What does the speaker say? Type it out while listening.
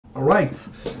Alright,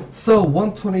 so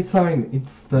 120 sign,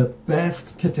 it's the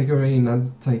best category in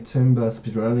anti-timber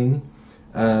speedrunning.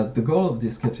 The goal of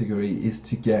this category is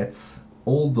to get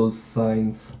all those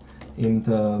signs in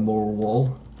the moral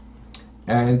wall,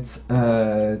 and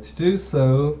to do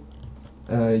so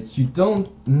you don't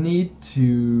need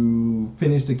to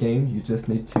finish the game, you just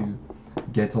need to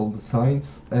get all the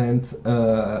signs, and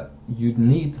you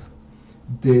need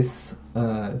this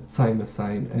timer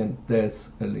sign, and there's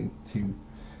a link to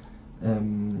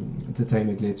the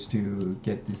timer glitch to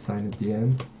get this sign at the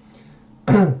end.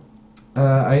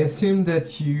 I assume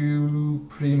that you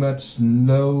pretty much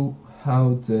know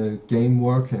how the game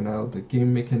works and how the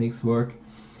game mechanics work.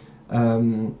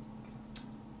 In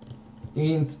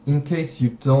case you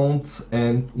don't,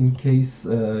 and in case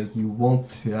you want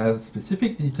to have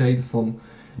specific details on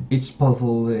each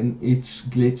puzzle and each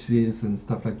glitches and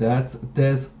stuff like that,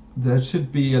 there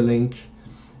should be a link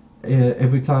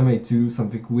every time I do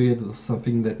something weird or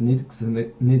something that needs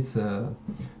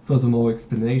furthermore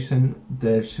explanation.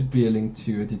 There should be a link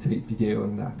to a detailed video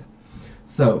on that.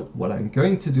 So what I'm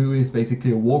going to do is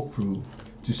basically a walkthrough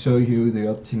to show you the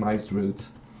optimized route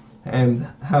and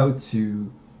how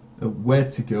to where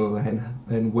to go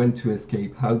and when to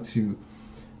escape, how to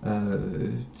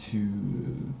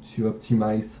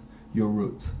optimize your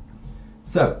route.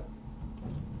 So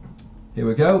here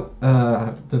we go.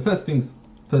 The first thing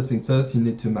first, you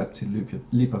need to map to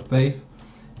leap of faith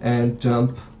and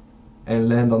jump and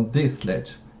land on this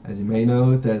ledge. As you may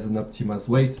know, there's an optimized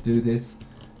way to do this,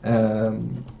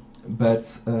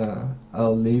 but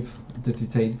I'll leave the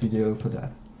detailed video for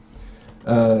that.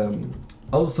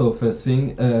 Also, first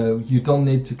thing, you don't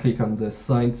need to click on the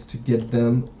signs to get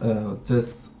them,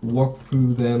 just walk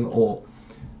through them or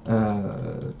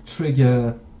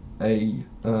trigger a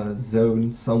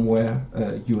zone somewhere.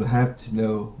 You'll have to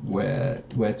know where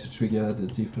to trigger the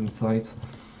different sites.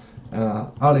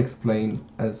 I'll explain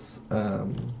as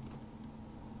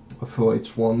for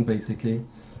each one basically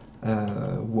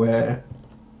where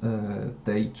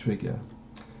they trigger.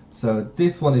 So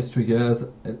this one is triggered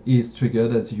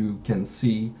as you can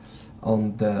see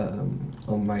on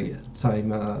my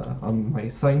timer on my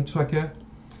sign tracker.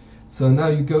 So now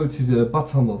you go to the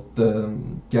bottom of the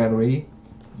gallery,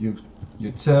 you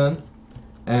turn,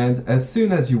 and as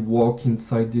soon as you walk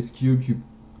inside this cube, you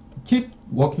keep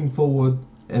walking forward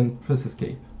and press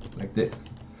escape like this.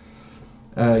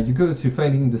 You go to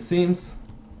finding the seams.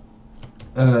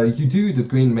 You do the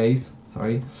green maze.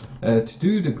 Sorry. To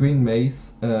do the green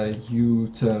maze, you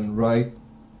turn right,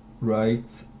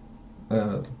 left,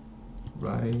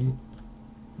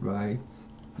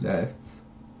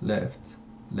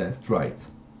 right.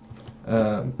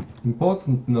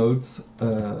 Important notes.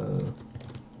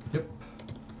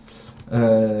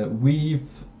 We've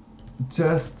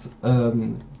just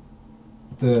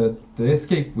the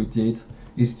escape we did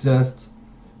is just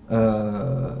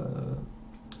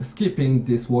skipping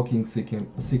this walking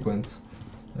sequence,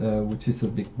 which is a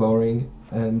bit boring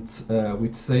and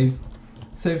which saves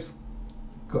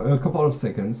a couple of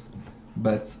seconds.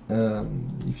 But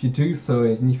if you do so,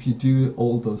 and if you do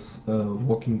all those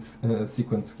walking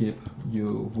sequence skip,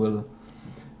 you will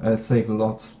save a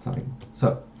lot of time.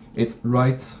 So it's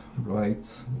right,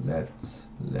 left,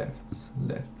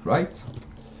 right.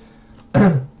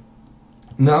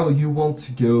 Now you want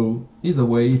to go either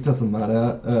way, it doesn't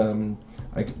matter.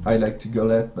 I like to go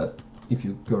left, but if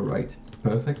you go right, it's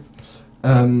perfect.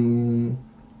 The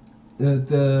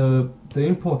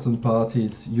important part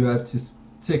is you have to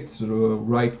stick to the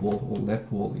right wall or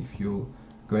left wall if you're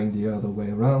going the other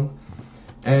way around,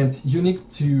 and you need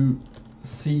to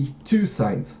see two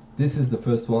signs. This is the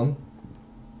first one,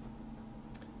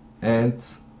 and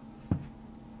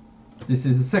this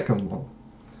is the second one.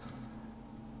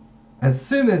 As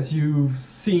soon as you've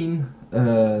seen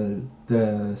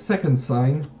the second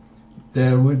sign,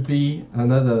 there would be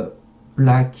another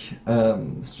black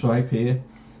stripe here,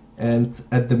 and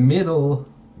at the middle,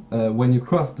 when you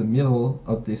cross the middle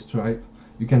of this stripe,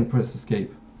 you can press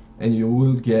escape and you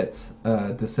will get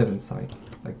the seventh sign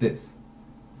like this,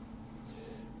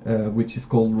 which is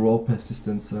called raw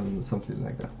persistence and something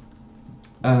like that.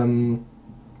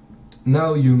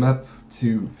 Now you map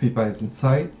to Fipa's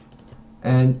inside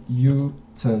and you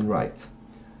turn right.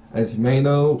 As you may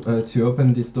know, to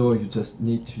open this door you just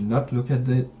need to not look at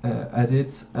it.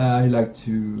 I like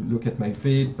to look at my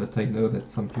feet, but I know that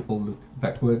some people look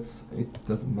backwards. It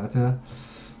doesn't matter.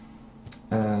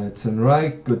 Turn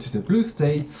right, go to the blue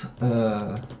state,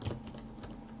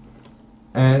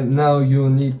 and now you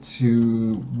need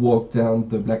to walk down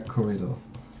the black corridor.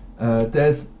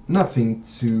 There's nothing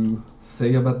to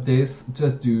say about this,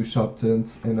 just do sharp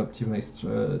turns and optimize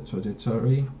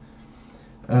trajectory.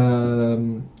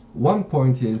 One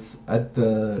point is at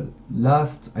the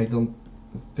last, I don't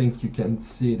think you can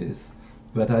see this,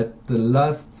 but at the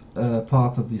last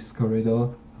part of this corridor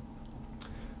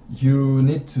you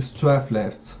need to strafe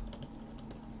left,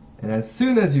 and as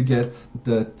soon as you get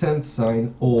the 10th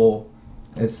sign, or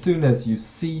as soon as you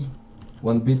see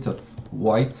one bit of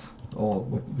white or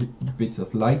one bit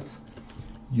of light,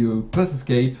 you press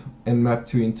escape and map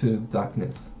to into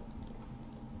darkness.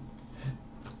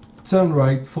 Turn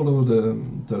right, follow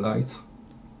the light,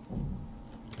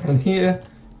 and here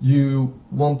you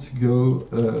want to go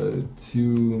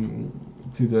to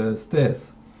the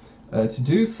stairs. To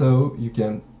do so, you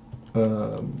can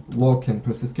walk and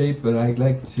press escape, but I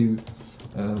like to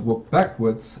walk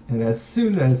backwards, and as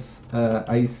soon as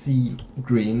I see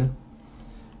green,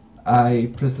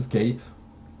 I press escape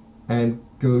and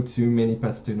go to many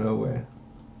paths to nowhere.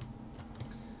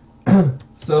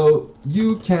 So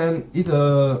you can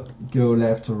either go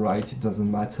left or right, it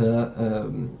doesn't matter.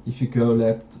 If you go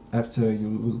left after, you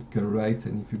will go right,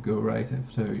 and if you go right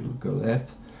after, you will go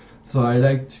left. So I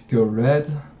like to go red.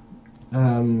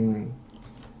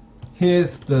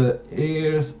 Here's the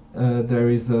ears. There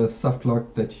is a soft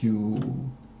lock that you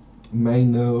may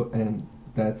know, and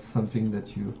that's something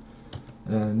that you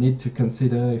need to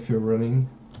consider if you're running.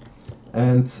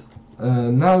 And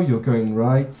now you're going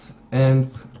right, and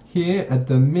here at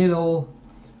the middle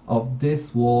of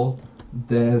this wall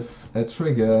there's a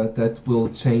trigger that will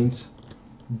change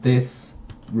this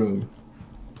room,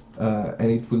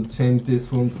 and it will change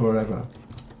this room forever.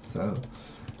 So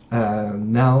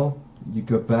now you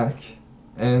go back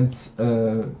and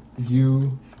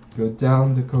you go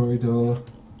down the corridor,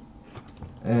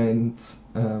 and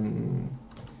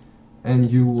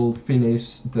you will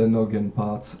finish the noggin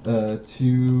part.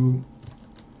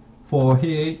 For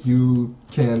here you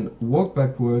can walk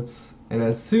backwards, and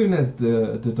as soon as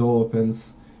the door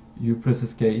opens you press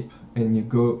escape and you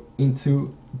go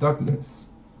into darkness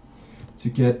to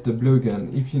get the blue gun.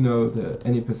 If you know the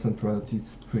any percent route,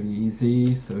 it's pretty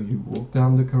easy. So you walk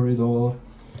down the corridor,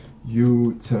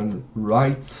 you turn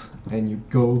right, and you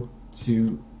go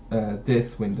to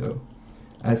this window.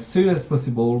 As soon as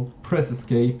possible, press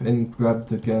escape and grab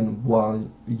the gun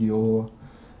while you're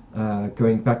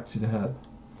going back to the hub.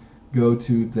 Go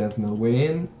to there's no way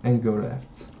in and go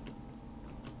left.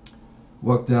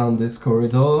 Walk down this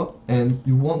corridor, and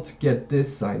you want to get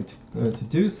this sign. To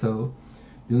do so,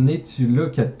 you'll need to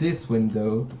look at this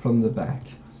window from the back.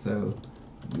 So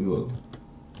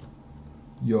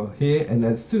you're here, and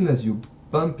as soon as you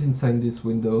bump inside this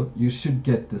window, you should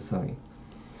get the sign.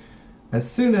 As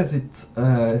soon as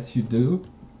you do,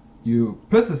 you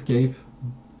press escape,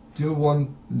 do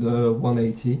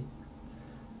 180,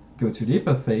 go to leap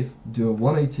of faith, do a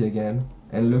 180 again,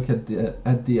 and look at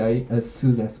the eye as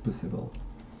soon as possible.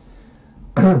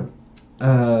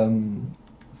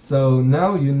 So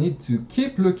now you need to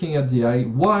keep looking at the eye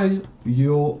while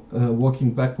you're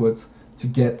walking backwards to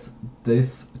get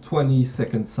this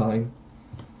 20-second sign,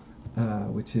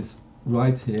 which is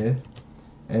right here.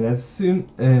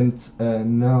 And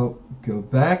now go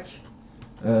back.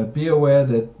 Be aware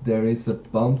that there is a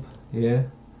bump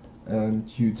here, and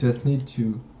you just need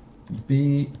to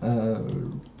be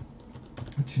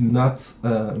to not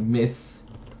miss,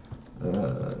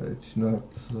 to not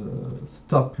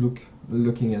stop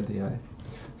looking at the eye.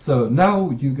 So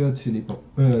now you go to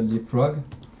leapfrog,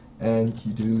 and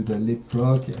you do the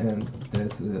leapfrog, and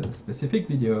there's a specific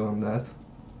video on that.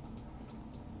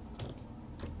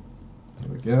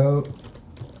 There we go.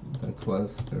 That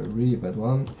was a really bad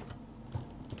one.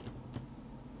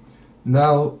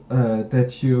 Now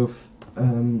that you've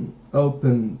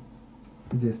opened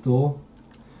this door,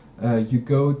 you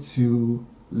go to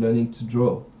learning to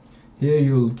draw. Here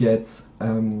you'll get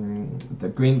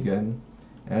the green gun.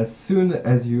 As soon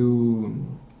as you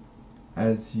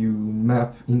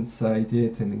map inside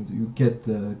it and you get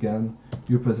the gun,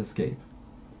 you press escape.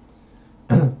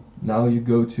 Now you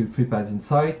go to 3 paths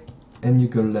inside, and you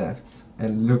go left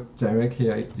and look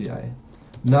directly at the eye.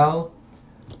 Now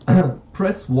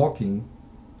press walking,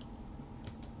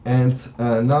 and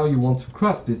now you want to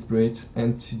cross this bridge,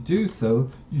 and to do so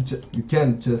you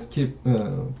can just keep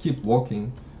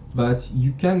walking, but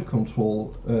you can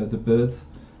control the birds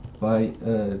by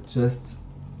just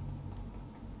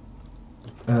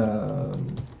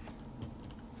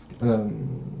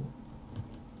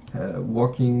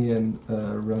walking and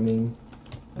running,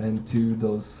 and do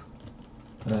those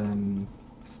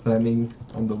spamming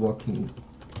on the walking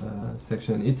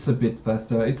section. It's a bit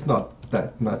faster, it's not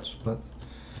that much, but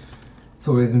it's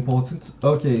always important.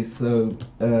 Okay, so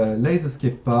laser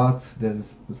skip part,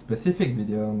 there's a specific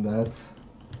video on that.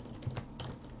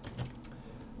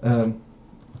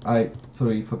 I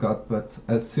totally forgot, but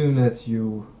as soon as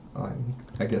you,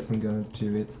 I guess I'm going to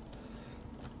do it.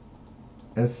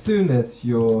 As soon as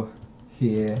you're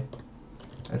here,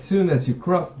 as soon as you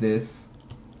cross this,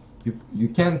 you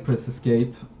can press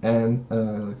escape and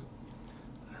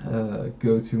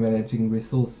go to managing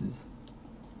resources.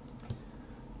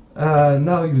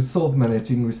 Now you solve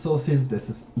managing resources.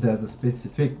 There's a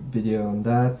specific video on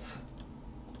that.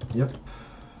 Yep.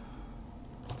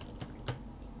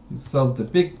 You solve the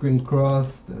big green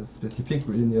cross. There's a specific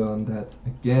video on that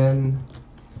again.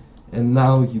 And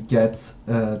now you get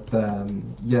the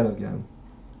yellow gun.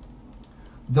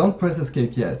 Don't press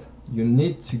escape yet. You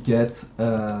need to get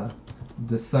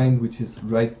the sign which is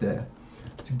right there.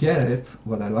 To get it,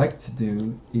 what I like to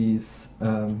do is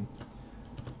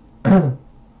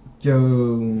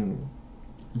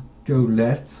go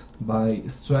left by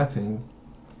strafing,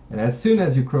 and as soon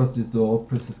as you cross this door,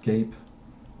 press escape,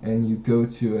 and you go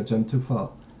to jump too far.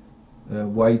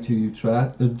 Why do you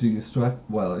strafe?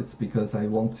 Well, it's because I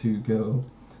want to go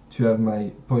to have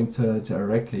my pointer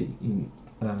directly in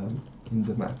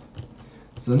the map.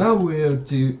 So now we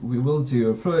will do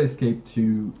a throw escape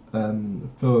to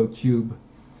throw a cube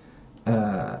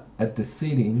at the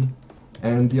ceiling,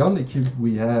 and the only cube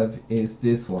we have is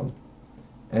this one.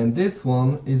 And this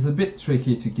one is a bit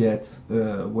tricky to get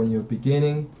when you're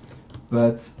beginning,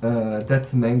 but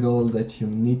that's an angle that you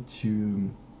need to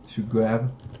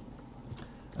grab.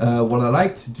 What I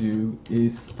like to do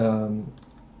is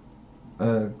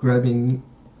grabbing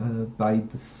by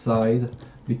the side,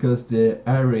 because the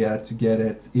area to get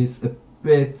it is a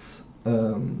bit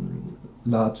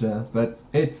larger, but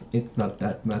it's not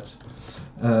that much.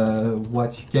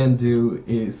 What you can do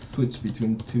is switch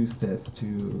between two steps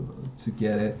to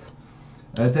get it.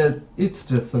 It's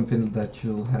just something that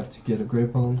you'll have to get a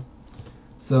grip on.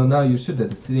 So now you shoot at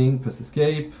the ceiling, press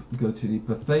escape, go to leap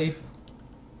of faith,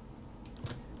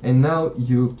 and now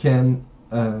you can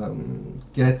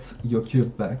get your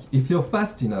cube back. If you're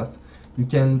fast enough, you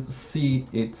can see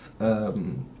it.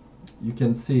 You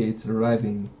can see it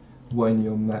arriving when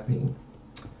you're mapping.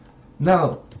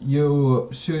 Now you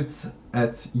shoot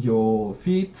at your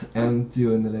feet and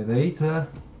do an elevator.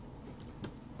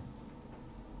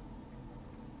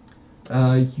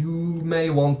 You may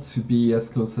want to be as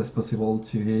close as possible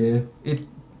to here.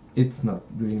 It's not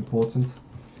really important.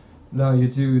 Now you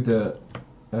do the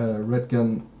red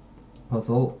gun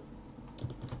puzzle.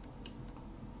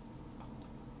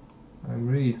 I'm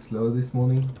really slow this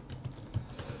morning.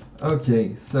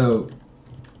 Okay, so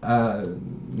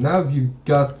now you've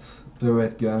got the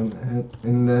red gun,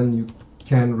 and then you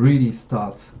can really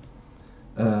start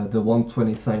the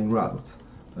 120 sign route,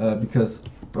 because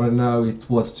right now it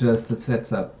was just a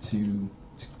setup to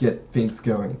get things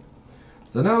going.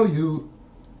 So now you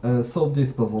solve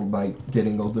this puzzle by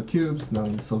getting all the cubes. Now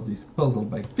you solve this puzzle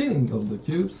by filling all the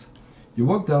cubes. You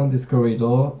walk down this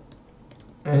corridor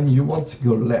and you want to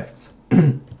go left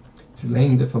to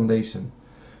laying the foundation.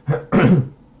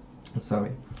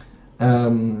 Sorry.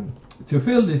 To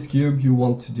fill this cube, you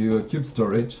want to do a cube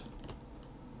storage.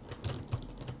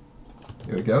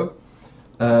 Here we go.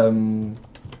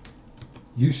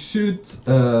 You should,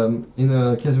 in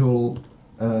a casual,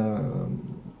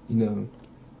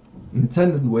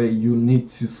 intended way, you need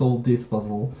to solve this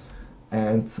puzzle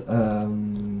and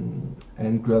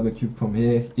grab a cube from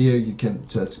here. Here you can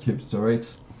just cube storage.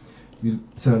 You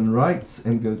turn right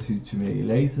and go to melee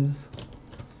lasers,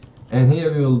 and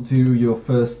here you'll do your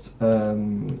first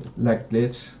lag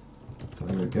glitch. So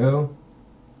here we go.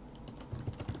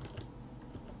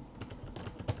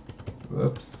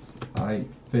 Whoops, I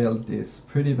failed this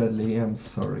pretty badly. I'm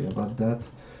sorry about that.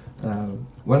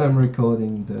 When I'm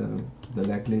recording, the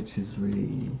lag glitch is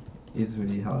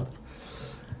really hard.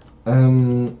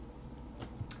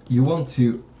 You want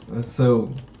to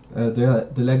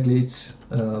the leg glitch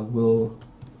will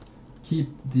keep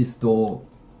this door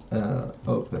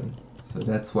open, so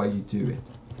that's why you do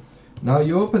it. Now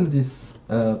you open this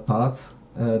part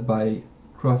by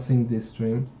crossing this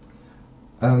stream.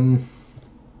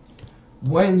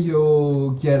 When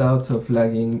you get out of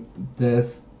lagging,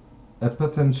 there's a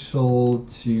potential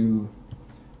to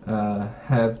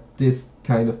have this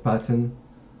kind of pattern,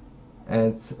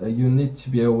 and you need to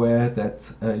be aware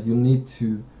that you need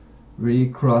to really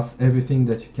cross everything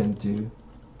that you can do.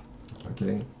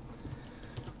 Okay,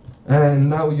 and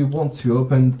now you want to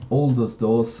open all those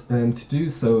doors, and to do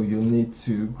so you need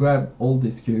to grab all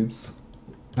these cubes,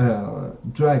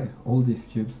 drag all these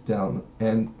cubes down,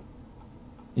 and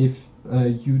if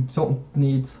you don't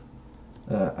need,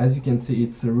 as you can see,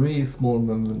 it's a really small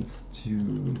movement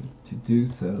to do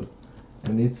so,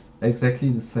 and it's exactly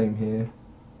the same here.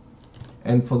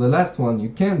 And for the last one, you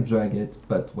can drag it,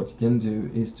 but what you can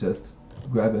do is just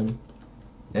grab him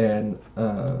and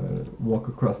walk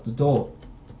across the door.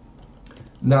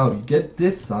 Now you get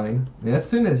this sign, and as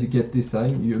soon as you get this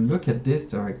sign, you look at this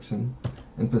direction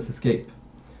and press escape.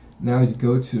 Now you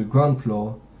go to the ground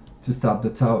floor to start the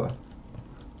tower.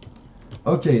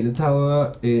 Okay, the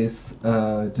tower is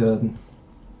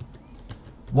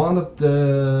one of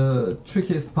the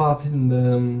trickiest part in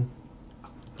the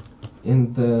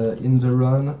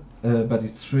run, but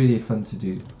it's really fun to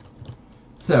do.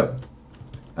 So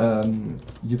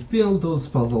you fill those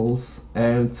puzzles,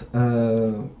 and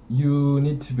you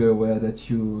need to be aware that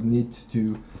you need to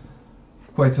do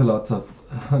quite a lot of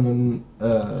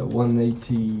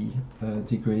 180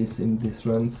 degrees in this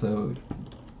run, so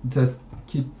just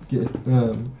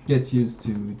get used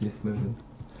to this movement.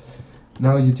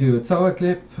 Now you do a tower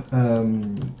clip,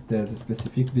 there's a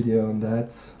specific video on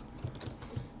that,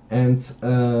 and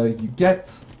you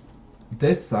get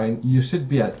this sign. You should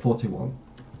be at 41.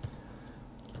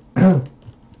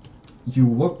 You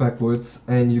walk backwards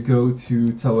and you go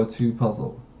to Tower 2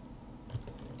 puzzle.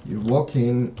 You walk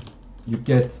in, you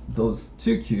get those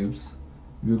 2 cubes,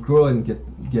 you grow and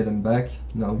get them back.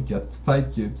 Now you got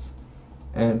 5 cubes,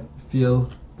 and fill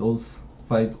those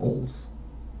 5 holes.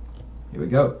 Here we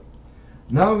go.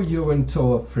 Now you're in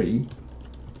Tower 3,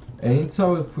 and in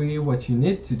Tower 3 what you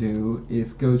need to do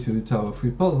is go to the Tower 3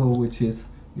 puzzle, which is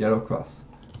Yellow Cross.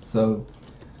 So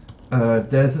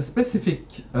there's a specific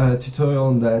tutorial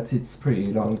on that. It's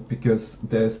pretty long because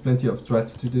there's plenty of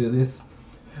strats to do this.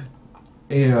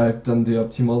 Here I've done the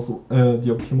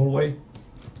optimal way.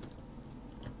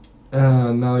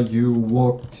 Now you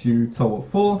walk to Tower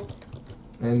 4,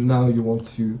 and now you want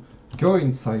to go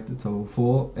inside the Tower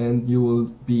 4, and you will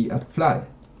be at Fly.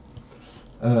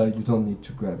 You don't need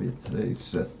to grab it,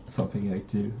 it's just something I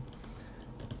do.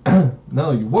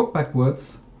 Now you walk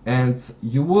backwards, and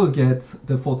you will get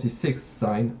the 46th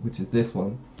sign, which is this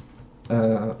one.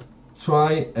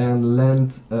 Try and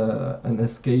land an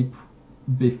escape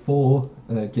before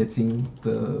getting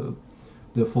the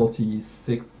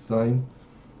 46th sign,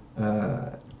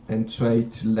 and try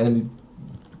to land it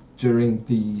during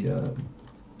the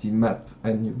map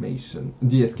animation,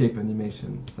 the escape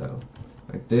animation. So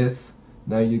like this.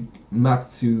 Now you map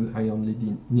to, I only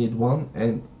need 1,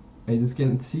 and as you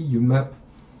can see, you map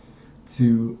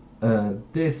to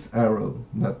this arrow,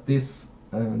 not this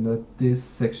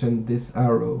section, this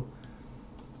arrow,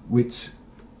 which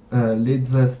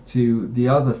leads us to the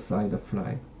other side of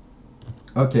Fly.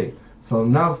 Okay, so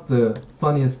now's the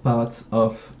funniest part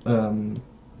of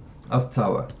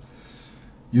Tower.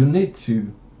 You need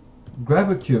to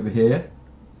grab a cube here,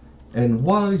 and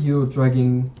while you're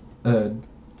dragging,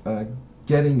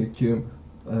 getting a cube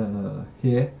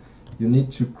here, you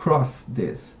need to cross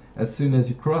this. As soon as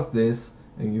you cross this,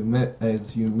 and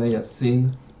as you may have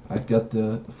seen, I got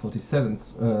the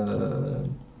 47th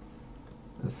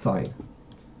sign.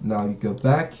 Now you go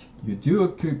back, you do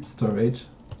a cube storage,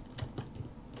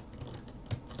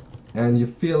 and you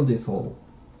fill this hole.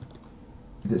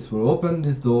 This will open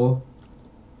this door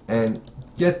and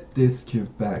get this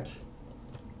cube back.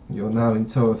 You're now in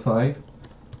Tower 5.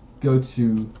 Go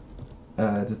to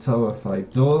the Tower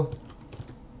 5 door,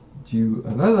 do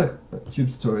another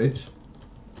cube storage,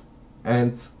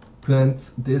 and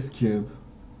plant this cube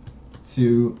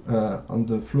to on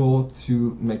the floor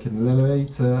to make an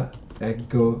elevator and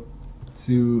go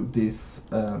to this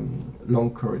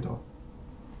long corridor.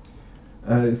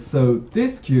 So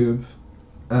this cube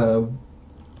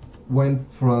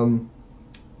went from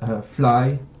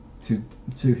Fly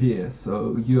to here,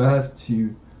 so you have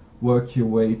to work your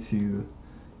way to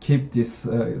keep this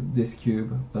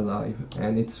cube alive,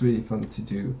 and it's really fun to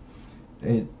do.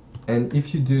 And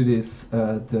if you do this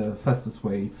the fastest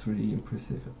way, it's really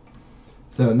impressive.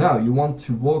 So now you want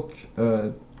to walk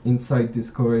inside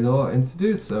this corridor, and to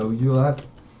do so you have,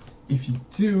 if you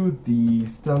do the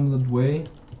standard way,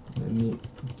 let me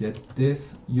get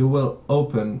this, you will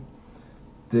open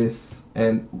this,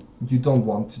 and you don't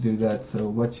want to do that. So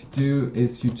what you do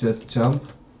is you just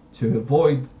jump to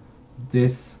avoid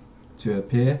this to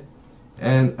appear,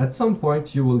 and at some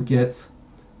point you will get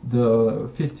the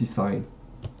 50 sign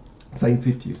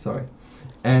 50, sorry.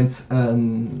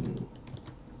 And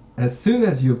as soon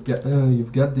as you've got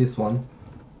this one,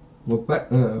 walk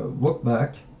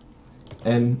back,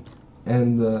 and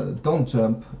don't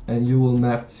jump, and you will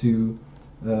map to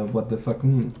what the fuck,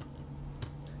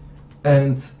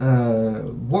 and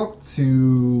walk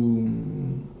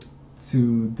to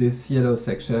this yellow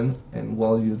section, and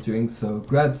while you're doing so,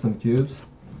 grab some cubes,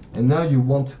 and now you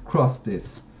want to cross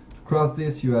this. To cross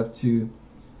this, you have to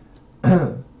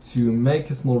to make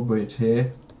a small bridge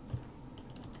here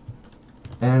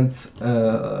and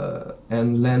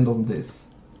land on this.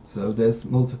 So there's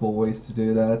multiple ways to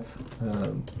do that.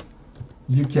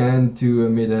 You can do a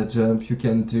midair jump, you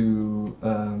can do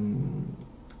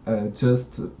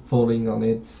just falling on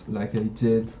it like I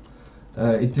did.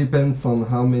 It depends on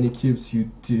how many cubes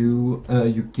you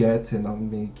get and how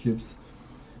many cubes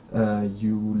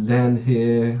you land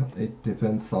here. It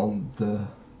depends on the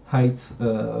height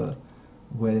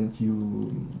when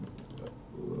you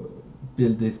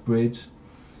build this bridge.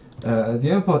 The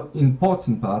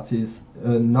important part is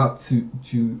not to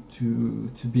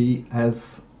be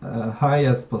as high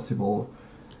as possible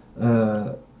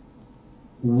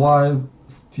while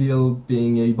still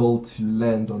being able to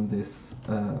land on this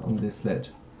ledge.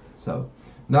 So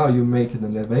now you make an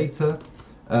elevator.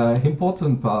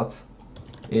 Important part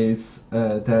is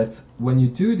that when you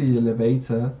do the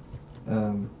elevator,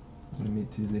 let me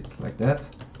do it like that.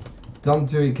 Don't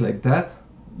do it like that,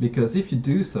 because if you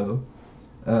do so,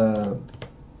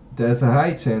 there's a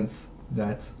high chance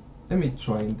that, let me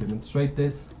try and demonstrate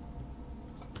this.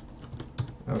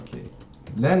 Okay,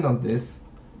 land on this,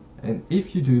 and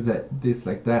if you do this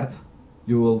like that,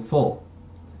 you will fall,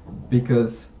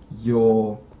 because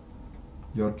you're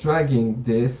dragging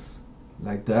this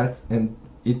like that, and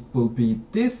it will be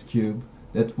this cube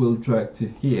that will drag to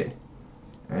here,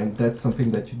 and that's something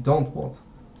that you don't want.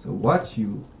 So what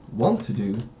you want to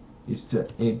do is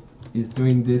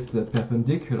doing this the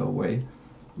perpendicular way,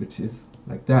 which is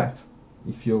like that.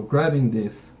 If you're grabbing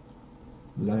this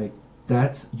like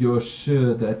that, you're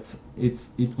sure that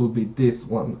it will be this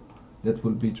one that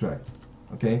will be dragged.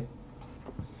 Okay.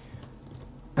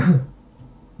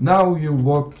 Now you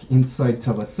walk inside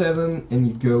Tower 7 and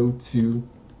you go to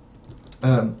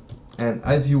and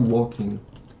as you're walking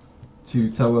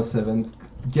to Tower 7,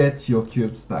 get your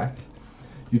cubes back.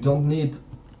 You don't need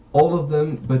all of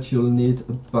them, but you'll need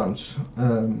a bunch.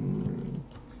 In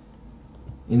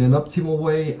an optimal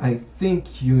way, I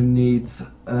think you need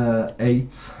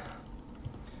 8.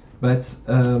 But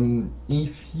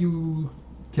if you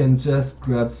can just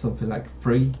grab something like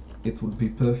 3, it would be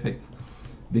perfect.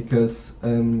 Because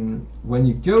when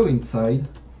you go inside,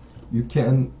 you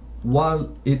can,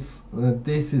 while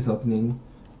this is opening,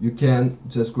 you can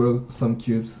just grow some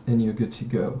cubes and you're good to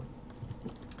go.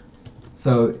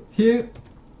 So here,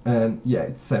 yeah,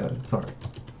 it's 7, sorry.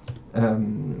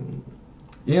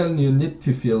 Here you need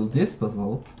to fill this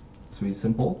puzzle. It's really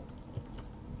simple.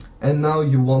 And now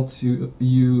you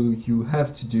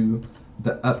have to do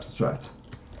the up strat.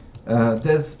 There's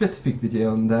a specific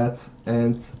video on that,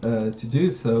 and to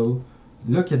do so,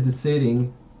 look at the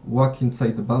setting, walk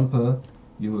inside the bumper.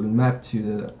 You will map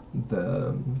to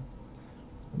the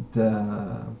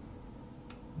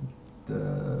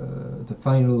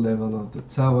final level of the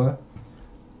tower.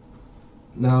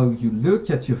 Now you look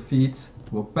at your feet,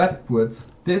 go backwards,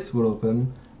 this will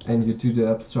open, and you do the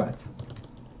up strat.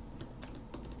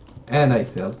 And I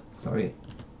failed, sorry.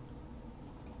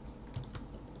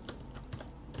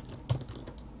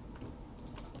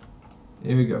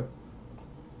 Here we go.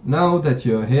 Now that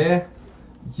you're here,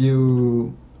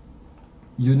 you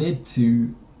need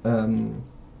to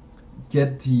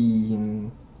get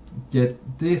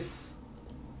this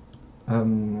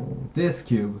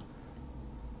cube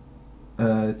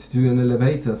to do an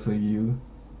elevator for you,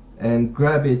 and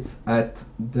grab it at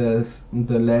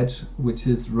the ledge which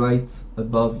is right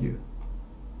above you.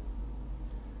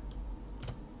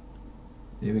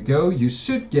 Here we go. You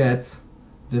should get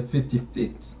the 50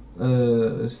 feet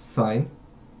sign.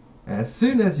 As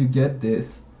soon as you get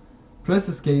this, press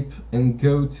escape and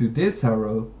go to this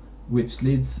arrow, which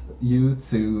leads you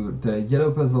to the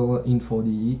yellow puzzle in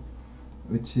 4D,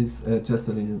 which is just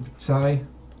a little bit shy,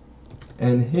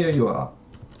 and here you are.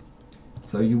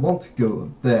 So you want to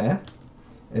go there,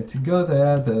 and to go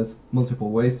there there's multiple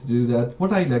ways to do that.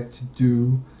 What I like to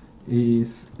do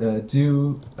is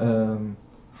do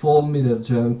fall midair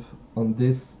jump on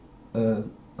this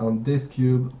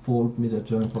cube, fall midair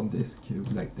jump on this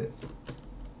cube, like this.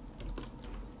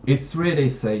 It's really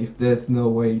safe, there's no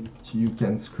way you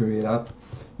can screw it up.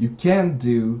 You can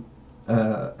do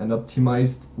an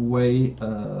optimized way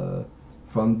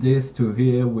from this to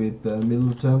here with the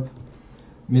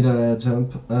midair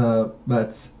jump,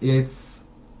 but it's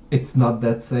not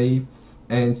that safe,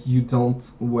 and you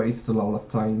don't waste a lot of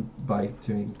time by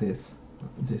doing this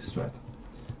strat.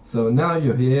 So now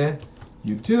you're here,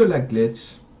 you do a lag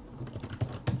glitch,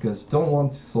 because you don't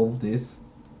want to solve this.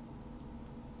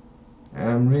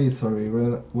 I'm really sorry,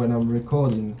 when I'm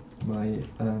recording, my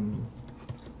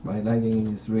lagging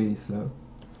is really slow.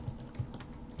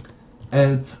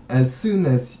 And as soon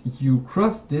as you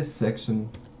cross this section,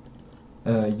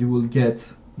 you will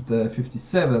get the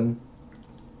 57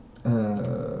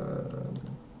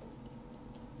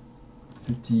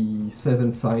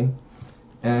 sign,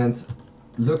 and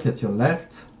look at your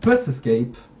left, press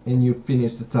escape, and you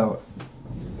finish the tower.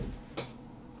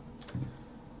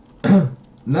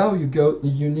 Now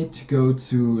you need to go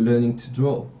to learning to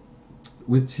draw,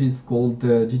 which is called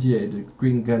the GGA, the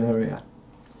green gun area.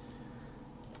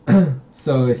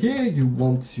 So here you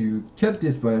want to cut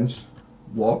this branch,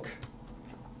 walk,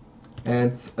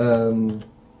 and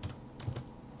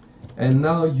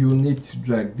now you need to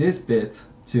drag this bit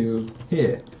to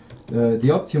here. The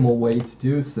optimal way to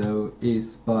do so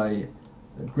is by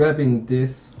grabbing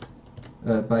this,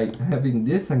 by having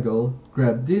this angle,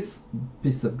 grab this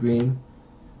piece of green,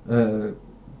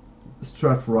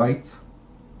 strat right,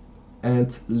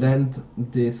 and land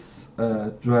this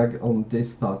drag on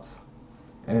this part,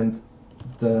 and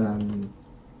the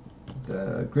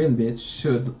green bit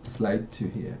should slide to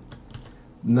here.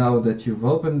 Now that you've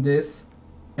opened this,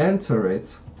 enter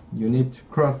it, you need to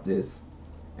cross this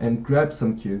and grab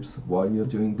some cubes while you're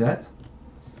doing that.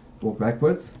 Walk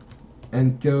backwards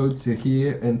and go to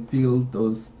here and fill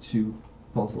those two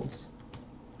puzzles.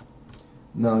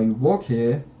 Now you walk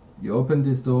here, you open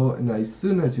this door, and as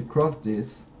soon as you cross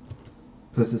this,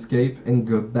 press escape and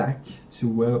go back to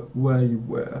where you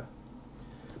were.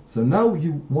 So now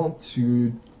you want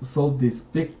to solve this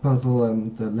big puzzle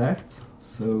on the left.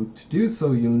 So to do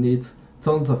so you need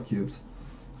tons of cubes.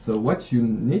 So what you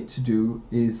need to do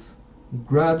is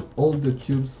grab all the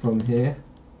cubes from here,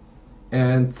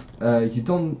 and you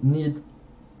don't need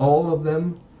all of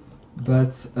them,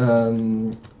 but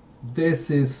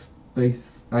this is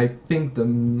I think the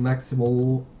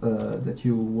maximal that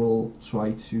you will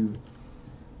try to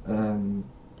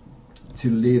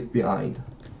leave behind.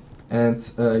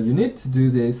 And you need to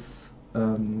do this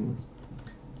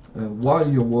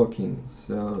while you're working,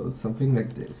 so something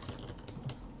like this.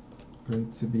 It's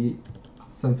going to be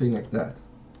something like that.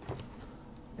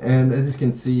 And as you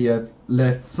can see, I've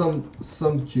left some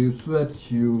cubes, but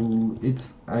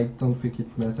I don't think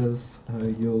it matters.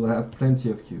 You'll have plenty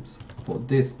of cubes for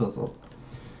this puzzle.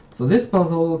 So this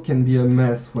puzzle can be a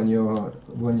mess when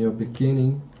you're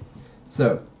beginning.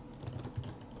 So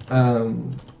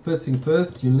first things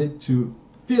first, you need to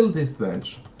fill this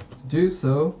branch. To do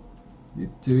so, you're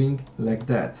doing like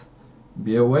that.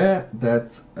 Be aware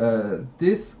that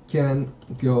this can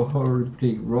go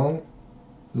horribly wrong,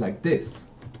 like this.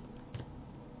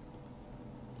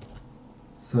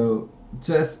 So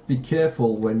just be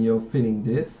careful when you're filling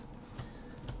this.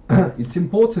 It's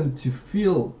important to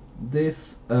fill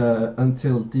this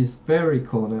until this very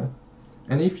corner,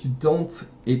 and if you don't,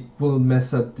 it will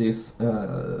mess up this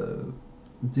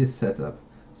this setup.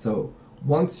 So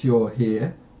once you're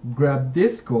here, grab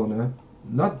this corner,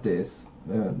 not this,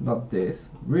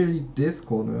 really this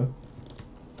corner,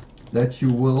 that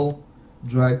you will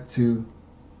drag to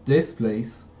this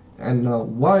place, and now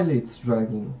while it's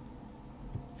dragging,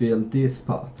 fill this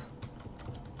part.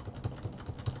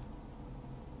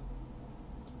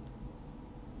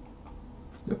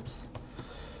 Oops.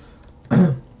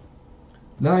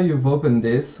 Now you've opened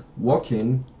this, walk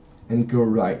in and go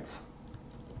right.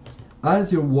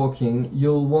 As you're walking,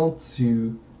 you'll want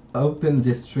to open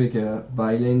this trigger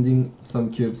by landing some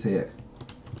cubes here.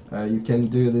 You can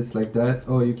do this like that,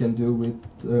 or you can do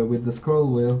with the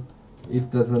scroll wheel. It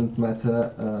doesn't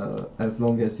matter as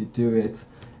long as you do it.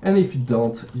 And if you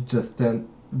don't, you just stand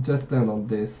on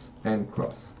this and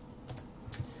cross.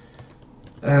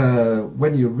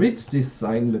 When you reach this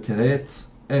sign, look at it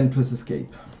and press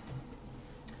escape.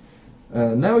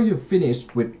 Now you've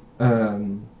finished with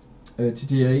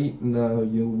TTA. Now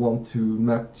you want to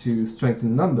map to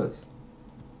strengthen numbers.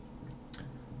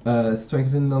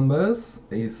 Strengthen numbers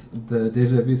is the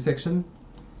déjà vu section,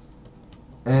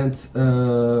 and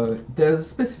there's a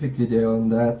specific video on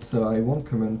that, so I won't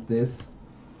comment this,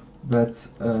 but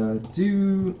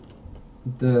do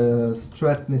the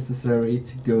strat necessary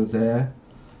to go there.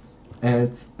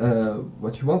 And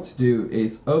what you want to do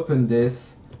is open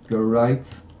this, go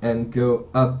right, and go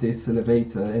up this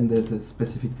elevator, and there's a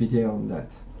specific video on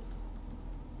that.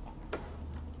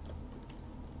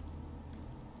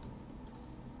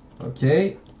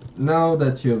 Okay, now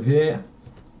that you're here,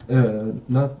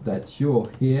 not that you're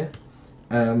here,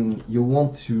 you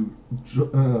want to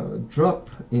drop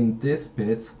in this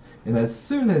bit, and as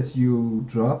soon as you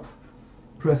drop,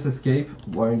 press escape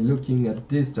while looking at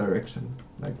this direction,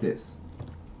 like this.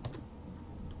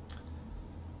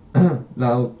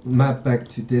 Now map back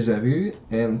to déjà vu,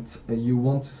 and you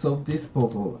want to solve this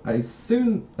puzzle. As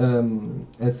soon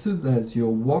as you're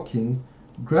walking,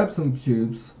 grab some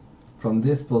cubes from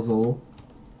this puzzle,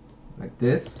 like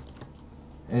this,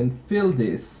 and fill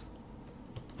this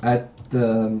at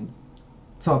the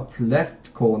top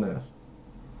left corner.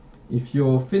 If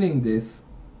you're filling this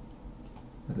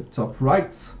at the top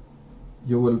right,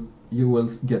 you will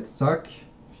get stuck.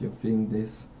 If you're filling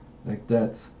this like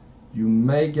that, you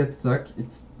may get stuck.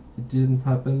 It didn't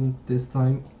happen this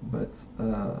time, but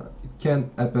it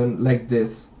can happen like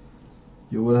this.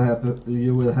 You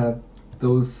will have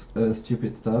those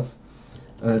stupid stuff.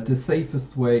 The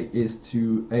safest way is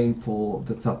to aim for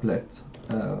the top left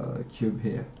cube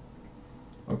here.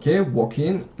 Okay, walk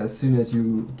in. As soon as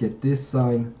you get this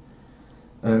sign,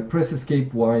 press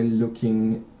escape while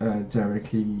looking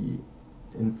directly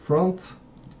in front.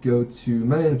 Go to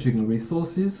managing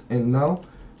resources, and now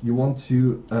you want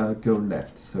to go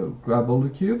left. So grab all the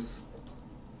cubes,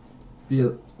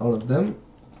 fill all of them.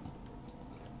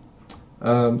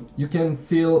 You can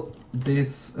fill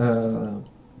this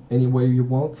any way you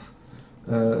want.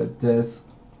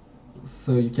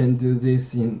 So you can do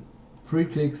this in 3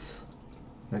 clicks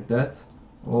like that,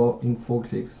 or in 4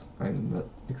 clicks. I'm not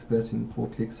expert in 4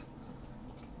 clicks.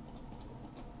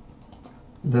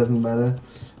 Doesn't matter.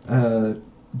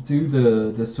 Do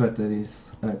the strat that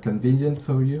is convenient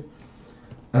for you.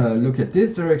 Look at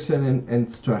this direction and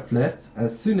strat left.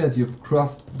 As soon as you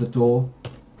cross the door,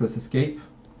 press escape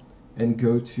and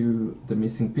go to the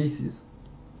missing pieces.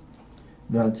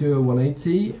 Now do a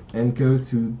 180 and go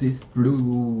to this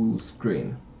blue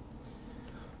screen.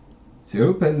 To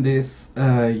open this,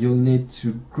 you'll need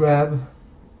to grab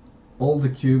all the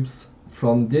cubes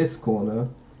from this corner,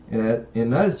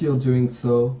 and as you're doing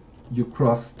so, you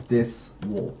cross this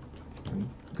wall. I'm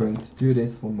going to do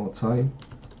this one more time,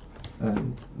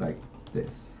 like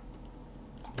this.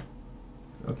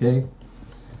 Okay.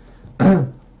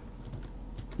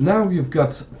 Now you've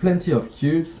got plenty of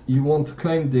cubes. You want to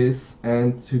claim this,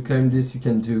 and to claim this you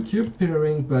can do cube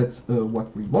pillaring, but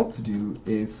what we want to do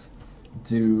is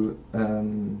do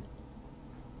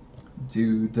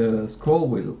the scroll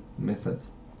wheel method,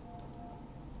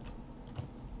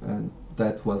 and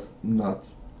that was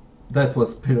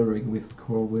pillaring with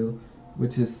scroll wheel,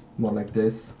 which is more like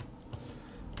this.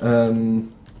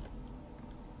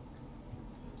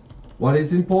 What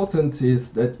is important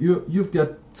is that you've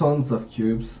got tons of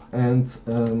cubes, and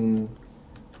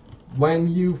when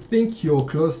you think you're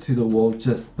close to the wall,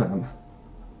 just spam,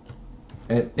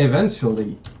 and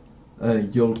eventually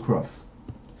you'll cross.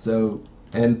 So,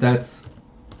 and that's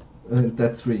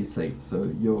really safe,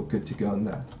 so you're good to go on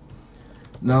that.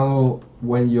 Now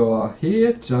when you're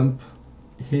here, jump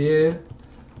here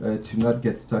to not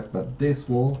get stuck by this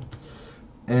wall.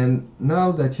 And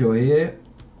now that you're here,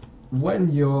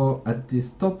 when you're at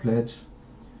this top ledge,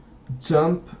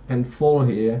 jump and fall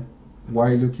here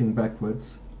while looking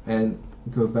backwards and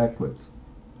go backwards.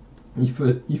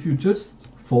 If you just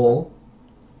fall,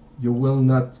 you will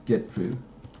not get through.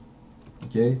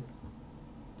 Okay?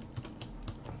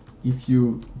 If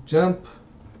you jump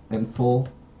and fall,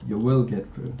 you will get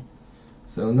through.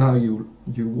 So now you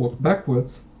walk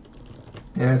backwards,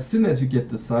 and as soon as you get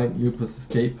the sign, you press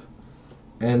escape,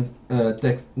 and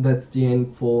that's the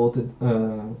end for the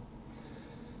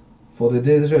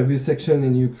deja vu section,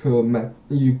 and you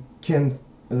can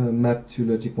map to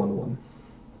Logic 101.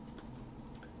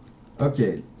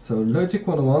 Okay, so Logic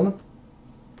 101,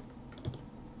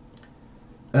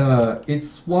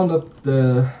 it's one of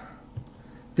the...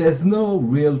 There's no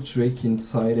real trick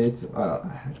inside it,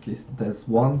 at least there's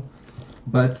one,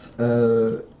 but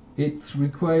it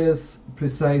requires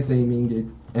precise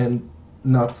aiming and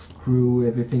not screw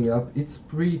everything up. It's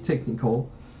pretty technical,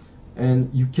 and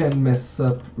you can mess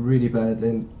up really bad,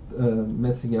 and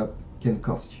messing up can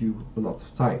cost you a lot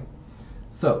of time.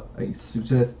 So I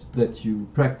suggest that you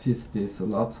practice this a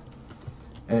lot,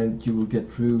 and you will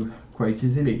get through quite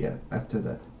easily after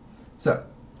that. So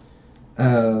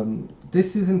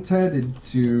this is intended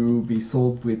to be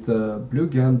solved with a blue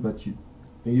gun, but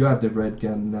you have the red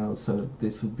gun now, so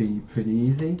this would be pretty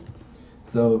easy.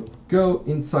 So go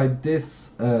inside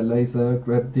this laser,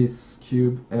 grab this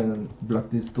cube and block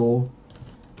this door.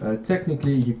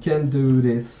 Technically you can do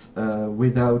this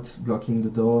without blocking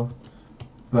the door,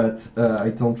 but I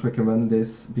don't recommend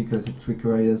this because it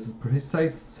requires a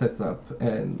precise setup,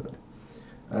 and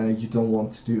you don't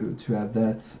want to have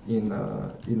that in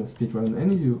a speedrun,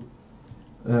 and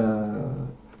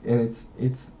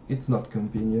it's not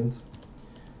convenient.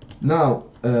 Now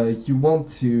you want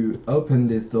to open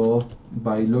this door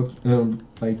by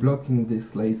blocking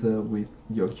this laser with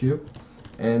your cube,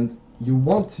 and you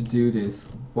want to do this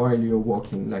while you're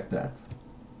walking like that.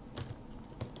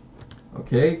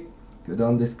 Okay, go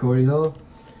down this corridor,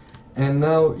 and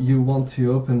now you want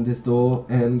to open this door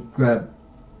and grab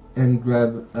and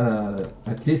grab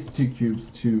at least 2 cubes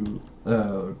to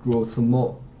draw some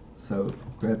more. So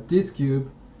grab this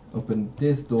cube, open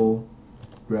this door,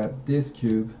 grab this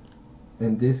cube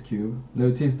and this cube.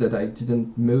 Notice that I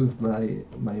didn't move my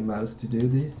mouse to do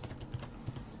this.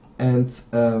 And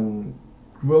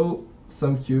grow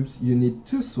some cubes. You need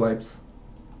 2 swipes.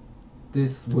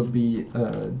 This will be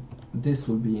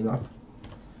enough.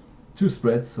 2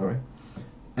 spreads, sorry.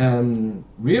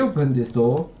 Reopen this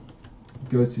door,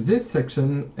 go to this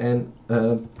section and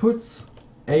put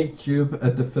a cube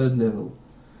at the 3rd level.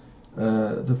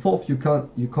 The 4th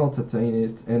you can't attain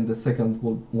it, and the 2nd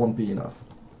won't be enough.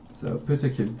 So put a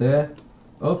cube there.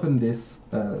 Open this.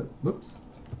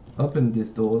 Open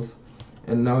these doors,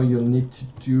 and now you'll need to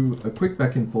do a quick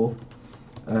back and forth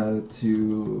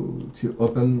to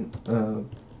open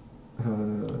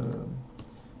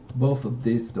both of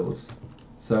these doors.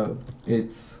 So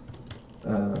it's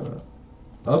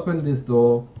open this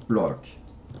door, block,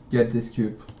 get this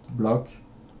cube, block,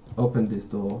 open this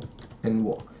door, and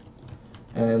walk.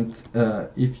 And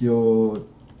if you're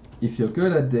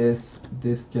good at this,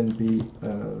 this can be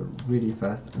really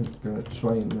fast. I'm gonna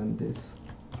try and run this.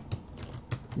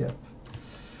 Yep.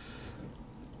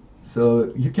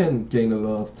 So you can gain a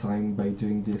lot of time by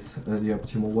doing this the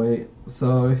optimal way.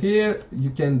 So here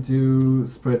you can do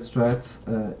spread strats,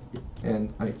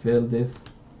 and I failed this.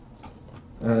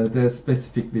 There's a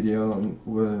specific video on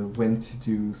when to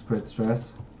do spread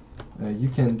strats. You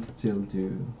can still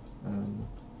do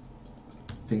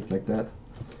things like that.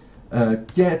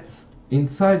 Get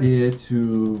inside here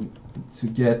to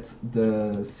get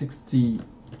the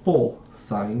 64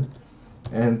 sign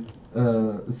and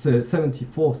the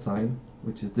 74 sign,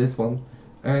 which is this one,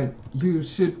 and you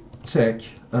should check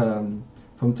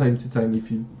from time to time if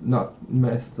you've not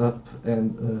messed up.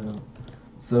 And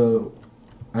so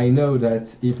I know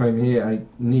that if I'm here I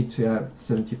need to have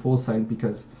 74 sign,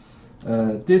 because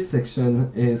this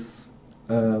section is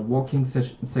walking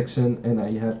section and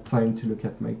I have time to look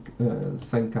at my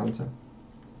sign counter.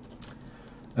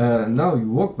 Now you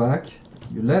walk back,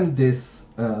 you land this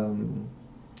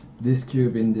this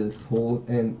cube in this hole,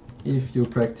 and if you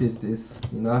practice this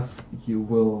enough you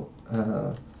will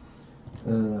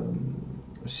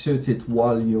shoot it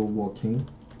while you're walking.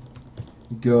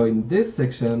 You go in this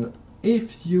section.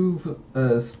 If you've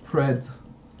spread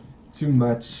too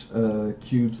much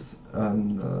cubes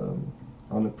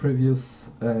on a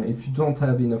previous, if you don't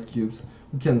have enough cubes,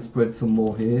 you can spread some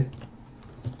more here.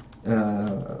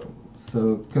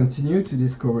 So continue to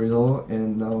this corridor,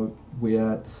 and now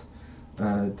we're at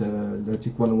the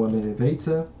Logic 101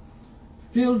 elevator.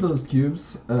 Fill those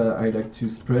cubes. I like to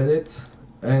spread it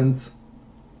and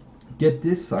get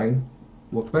this sign,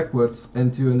 walk backwards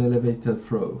and do an elevator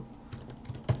throw.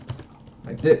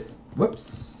 Like this.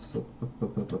 Whoops.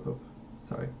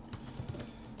 Sorry.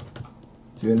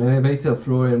 Do an elevator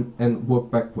throw and walk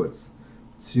backwards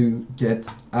to get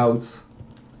out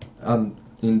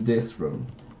in this room.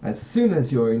 As soon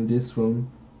as you're in this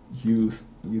room, you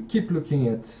keep looking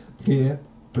at here,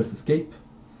 press escape,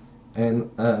 and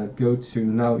go to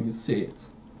now you see it.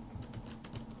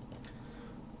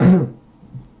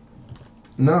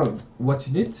 Now what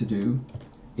you need to do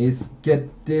is get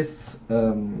this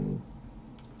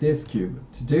this cube.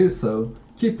 To do so,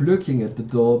 keep looking at the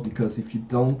door, because if you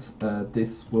don't,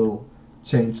 this will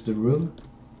change the room.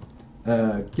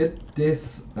 Get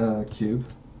this cube,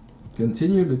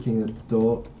 continue looking at the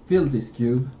door, fill this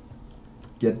cube,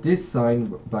 get this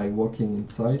sign by walking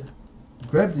inside,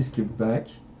 grab this cube back,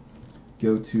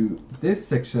 go to this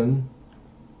section,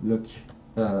 look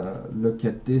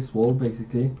at this wall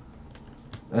basically,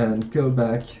 and go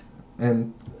back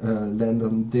and land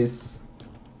on this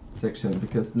section,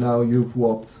 because now you've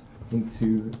walked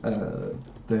into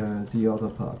the other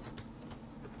part.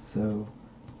 So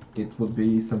it would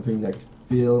be something like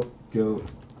fill, go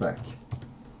back.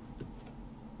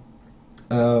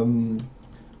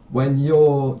 When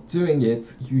you're doing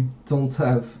it, you don't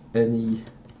have any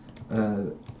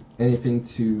anything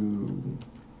to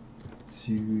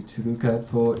look at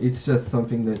for. It's just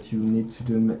something that you need to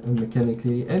do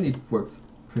mechanically, and it works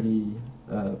pretty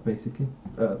basically,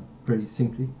 pretty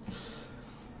simply.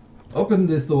 Open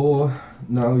this door.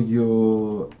 Now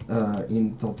you're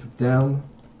in don't look down.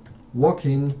 Walk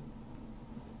in,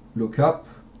 look up,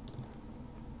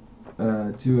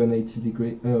 do an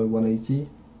 80-degree 180,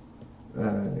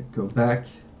 go back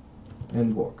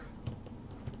and walk.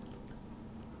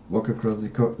 Walk across the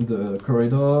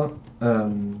corridor,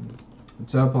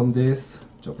 jump on this,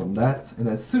 jump on that, and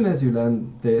as soon as you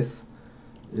land this,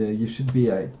 you should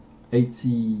be at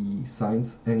 80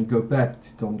 signs, and go back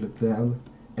to don't look down,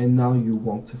 and now you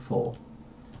want to fall.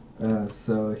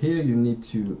 So here you need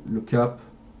to look up,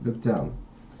 look down.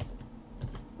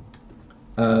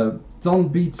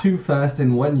 Don't be too fast,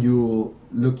 and when you're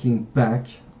looking back,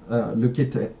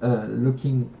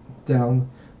 looking down,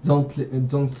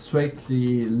 don't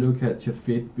straightly look at your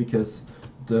feet, because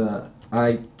the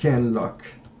eye can lock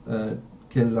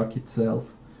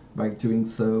itself by doing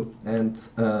so. And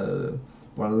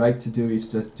what I like to do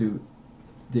is just do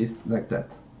this like that,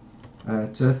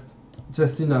 just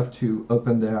enough to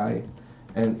open the eye,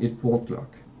 and it won't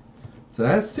lock. So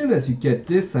as soon as you get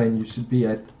this sign, you should be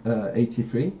at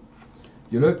 83.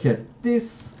 You look at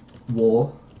this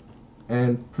wall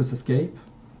and press escape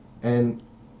and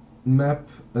map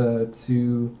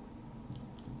to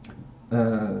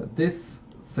this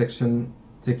section,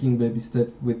 taking baby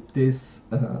steps with this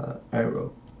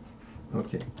arrow.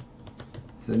 Okay,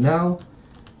 so now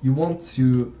you want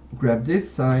to grab this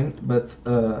sign, but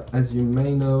as you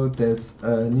may know, there's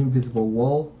an invisible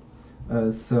wall,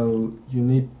 so you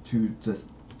need to just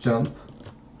jump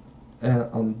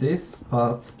on this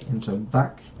part and jump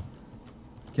back.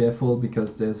 Careful,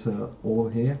 because there's a hole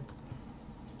here.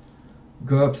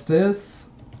 Go upstairs.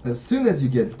 As soon as you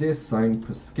get this sign,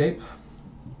 press escape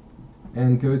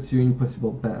and go to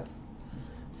impossible path.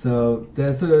 So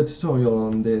there's a tutorial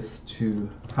on this, to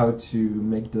how to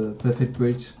make the perfect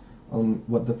bridge on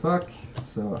what the fuck.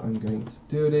 So I'm going to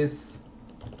do this.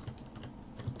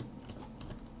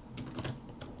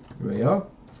 Here we are.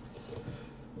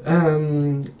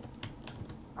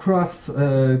 Cross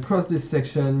this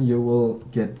section, you will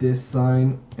get this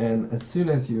sign, and as soon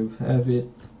as you have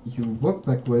it, you walk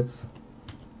backwards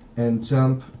and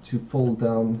jump to fall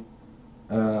down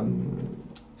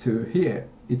to here.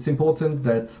 It's important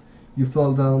that you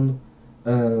fall down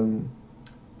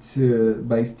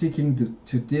by sticking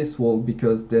to this wall,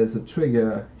 because there's a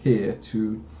trigger here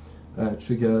to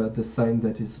trigger the sign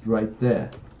that is right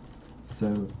there.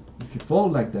 So if you fall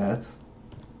like that,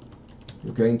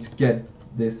 you're going to get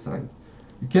this sign.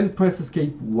 You can press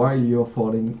escape while you're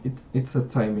falling. It's a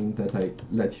timing that I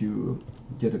let you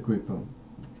get a grip on.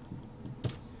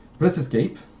 Press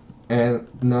escape, and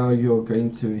now you're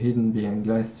going to hidden behind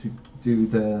glass to do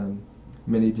the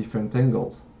many different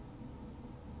angles.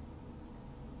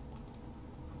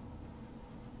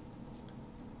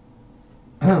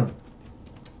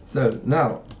 So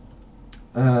now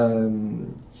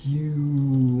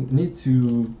you need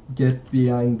to get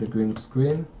behind the green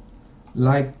screen.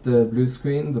 Like the blue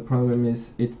screen, the problem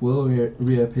is it will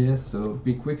reappear, so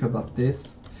be quick about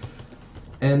this.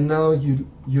 And now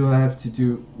you have to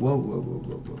do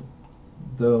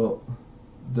the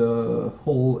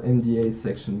whole NDA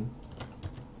section,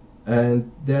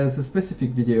 and there's a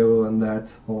specific video on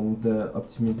that, on the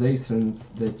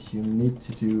optimizations that you need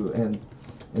to do, and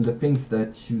the things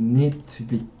that you need to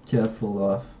be careful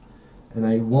of. And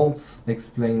I won't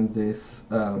explain this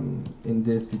in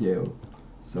this video.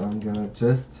 So I'm gonna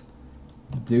just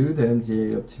do the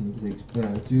NDA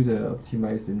optimization, do the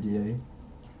optimized NDA,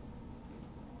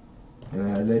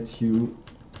 and I'll let you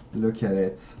look at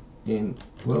it in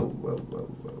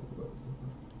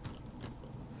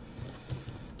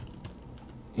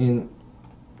in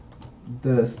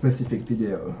the specific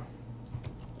video.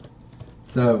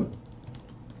 So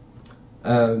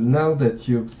now that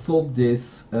you've solved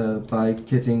this by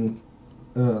getting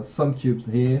some cubes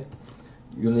here,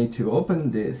 you'll need to open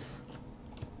this,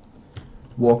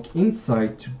 walk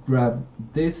inside to grab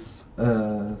this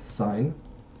sign,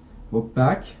 walk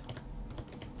back,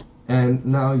 and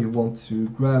now you want to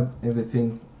grab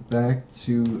everything back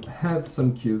to have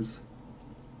some cubes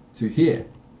to here.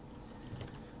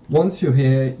 Once you're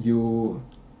here, you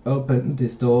open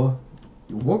this door,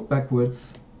 you walk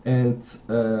backwards, and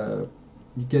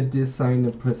you get this sign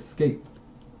and press escape.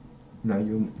 Now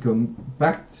you go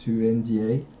back to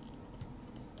NDA,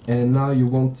 and now you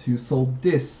want to solve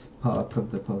this part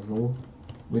of the puzzle,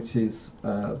 which is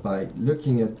by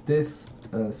looking at this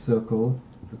circle,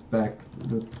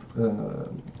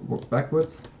 walk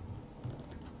backwards.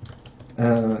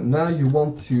 Now you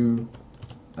want to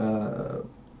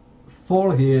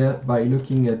fall here by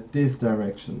looking at this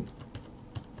direction.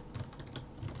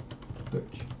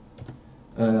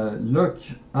 Look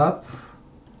up,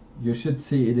 you should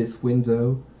see this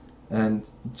window, and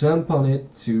jump on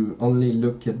it to only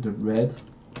look at the red,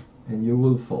 and you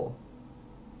will fall.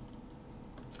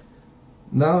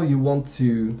 Now you want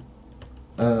to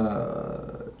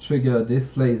trigger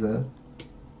this laser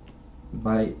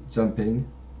by jumping.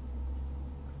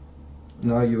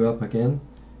 Now you're up again.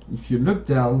 If you look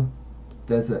down,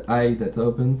 there's an eye that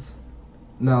opens.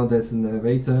 Now there's an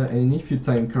elevator, and if you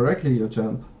time correctly your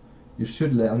jump, you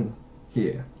should land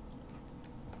here.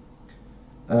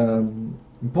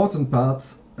 important part,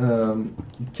 you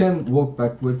can walk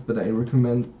backwards, but I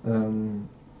recommend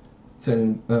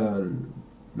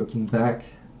looking back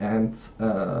and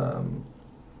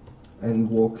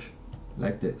walk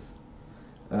like this.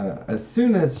 As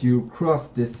soon as you cross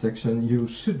this section, you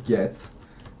should get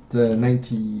the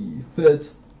 93rd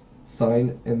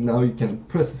sign, and now you can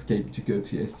press escape to go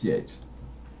to STH.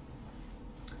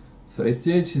 So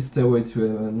STH is Stairway to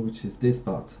Heaven, which is this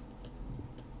part.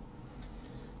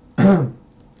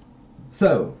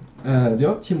 So the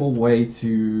optimal way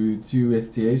to do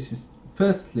STH is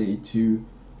firstly to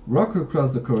rock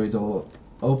across the corridor,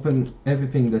 open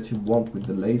everything that you want with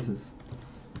the lasers,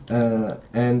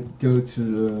 and go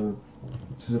to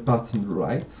the part on the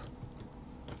right.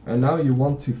 And now you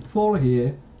want to fall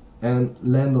here and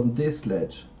land on this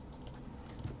ledge.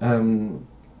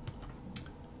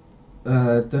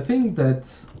 The thing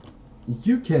that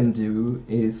you can do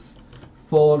is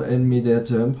fall and mid-air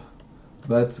jump,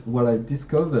 but what I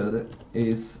discovered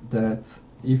is that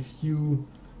if you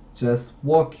just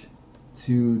walk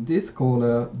to this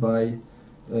corner by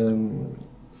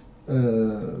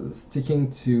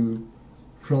sticking to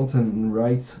front and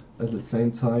right at the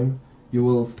same time, you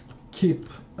will keep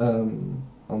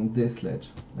on this ledge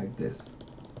like this.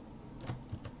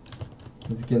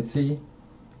 As you can see,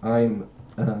 I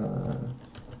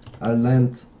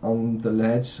land on the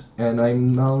ledge, and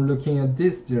I'm now looking at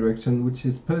this direction, which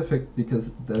is perfect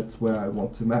because that's where I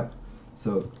want to map.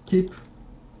 So keep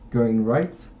going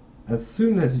right. As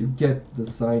soon as you get the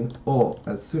sign, or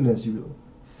as soon as you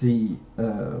see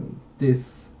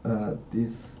this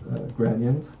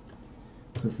gradient,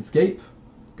 press escape,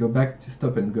 go back to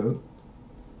stop and go.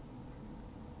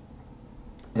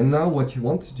 And now what you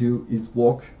want to do is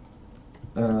walk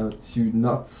to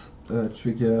not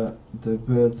trigger the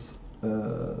birds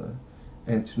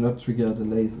and to not trigger the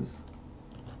lasers.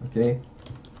 Okay,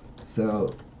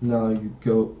 so now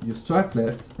you strike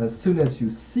left. As soon as you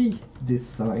see this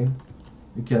sign,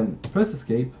 you can press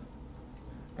escape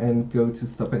and go to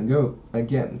stop and go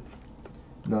again.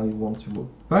 Now you want to walk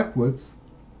backwards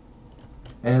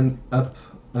and up,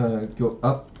 go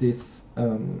up this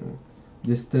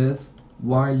stairs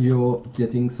while you're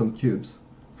getting some cubes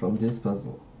from this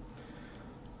puzzle.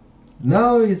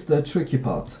 Now is the tricky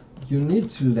part. You need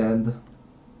to land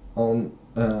on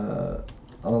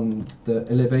the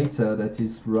elevator that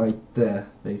is right there,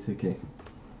 basically.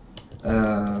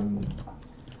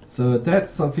 So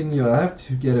that's something you have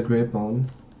to get a grip on.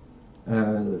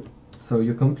 So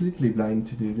you're completely blind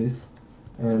to do this.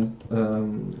 And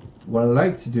what I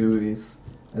like to do is,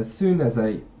 as soon as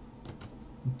I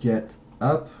get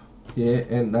up here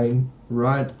and I'm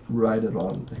right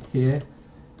around here,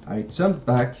 I jump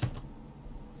back,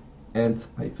 and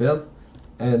I failed,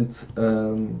 and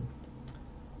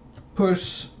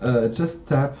push, just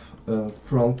tap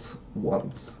front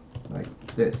once, like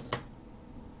this.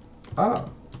 Ah,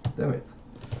 damn it.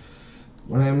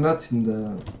 When I'm not in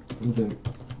the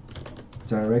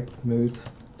direct mode,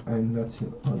 I'm not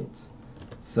on it.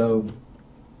 So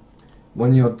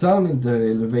when you're down in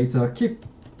the elevator, keep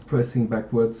pressing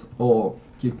backwards, or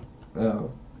keep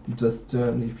just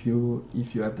turn if you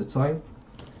have the time,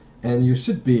 and you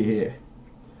should be here.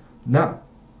 Now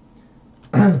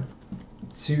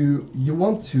you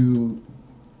want to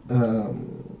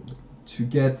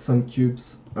get some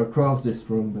cubes across this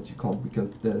room, but you can't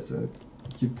because there's a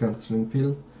cube cancelling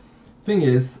field. Thing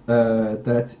is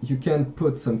that you can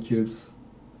put some cubes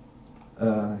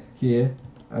here.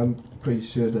 I'm pretty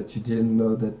sure that you didn't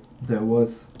know that there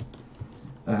was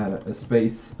a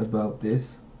space above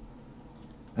this.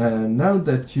 And now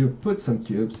that you've put some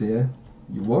cubes here,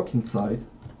 you walk inside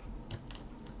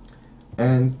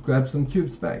and grab some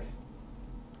cubes back.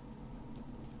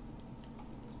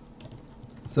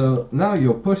 So now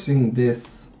you're pushing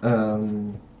this,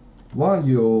 while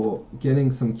you're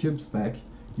getting some cubes back,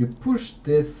 you push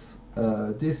this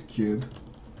this cube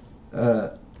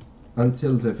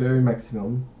until the very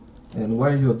maximum, and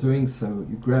while you're doing so,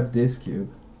 you grab this cube.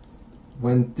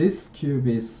 When this cube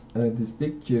is, this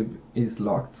big cube is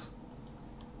locked,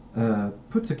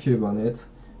 put a cube on it.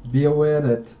 Be aware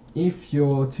that if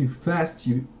you're too fast,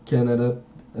 you can end up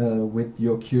with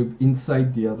your cube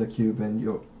inside the other cube and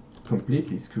you're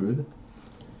completely screwed.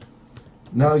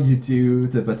 Now you do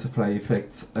the butterfly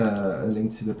effect, a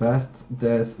link to the past.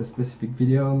 There's a specific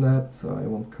video on that, so I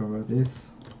won't cover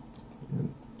this.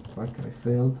 And fuck, I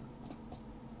failed.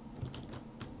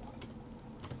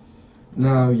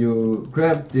 Now you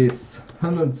grab this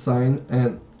 100 sign,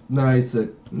 and now is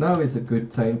a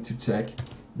good time to check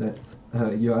that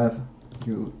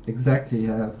you exactly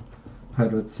have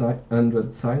 100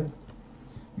 signs.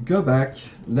 You go back,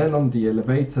 land on the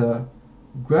elevator,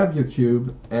 grab your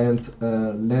cube and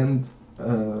land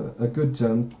a good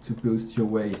jump to boost your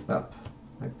way up,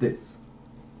 like this.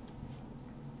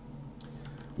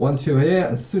 Once you're here,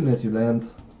 as soon as you land,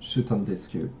 shoot on this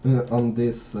cube, on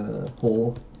this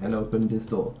hole, and open this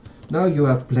door. Now you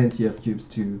have plenty of cubes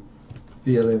to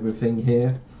fill everything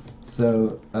here.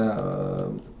 So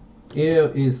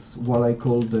here is what I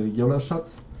call the YOLO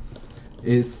shots.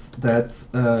 Is that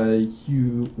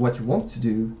what you want to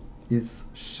do is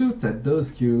shoot at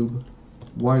those cubes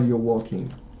while you're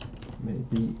walking.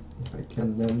 Maybe if I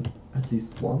can land at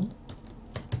least one.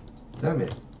 Damn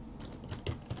it.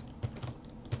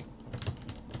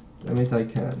 Damn it, I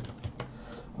can.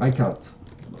 I can't.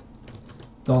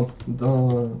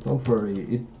 Don't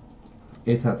worry.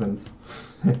 It happens.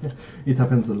 It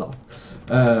happens a lot.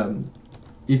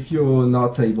 If you're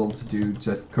not able to do,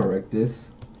 just correct this.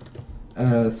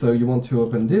 So you want to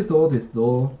open this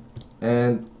door,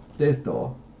 and this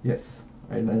door. Yes,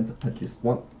 I land at least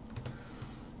one.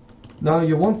 Now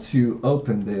you want to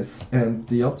open this, and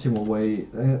the optimal way,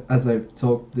 as I've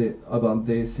talked about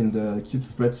this in the cube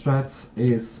spread strat,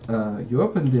 is you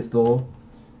open this door,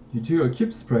 you do a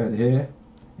cube spread here,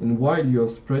 and while you're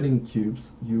spreading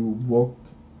cubes, you walk,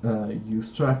 you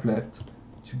strafe left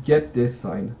to get this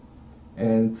sign,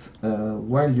 and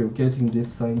while you're getting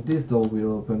this sign, this door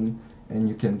will open, and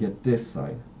you can get this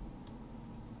sign.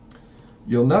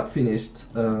 You're not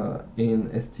finished in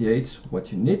STH.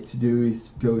 What you need to do is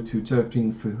go to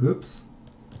jumping through hoops,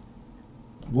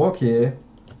 walk here,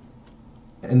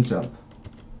 and jump,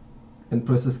 and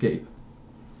press escape.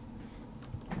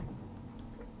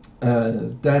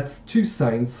 That's two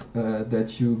signs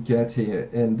that you get here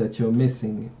and that you're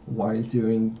missing while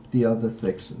doing the other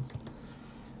sections.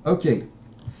 Okay,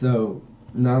 so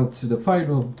now to the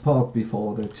final part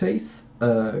before the chase.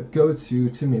 Go to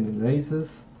 2 mini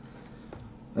lasers.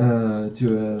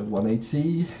 Do a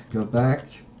 180, go back,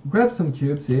 grab some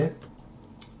cubes here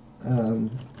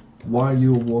while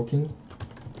you're walking,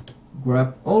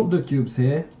 grab all the cubes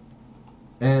here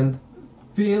and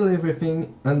fill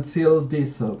everything until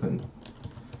this open.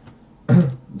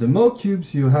 The more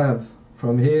cubes you have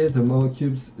from here, the more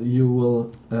cubes you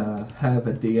will have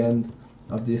at the end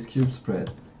of this cube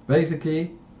spread.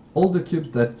 Basically, all the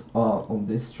cubes that are on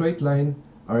this straight line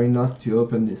are enough to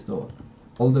open this door.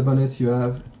 All the bonus you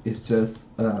have is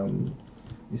just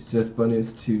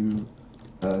bonus to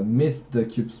miss the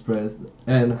cube spread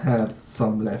and have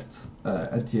some left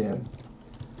at the end.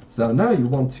 So now you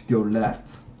want to go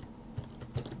left.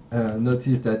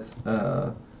 Notice that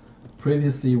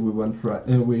previously we went right,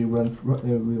 we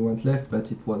went left,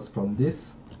 but it was from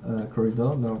this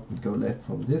corridor. Now we go left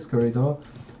from this corridor,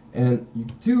 and you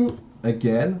do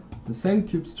again the same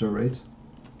cube storage.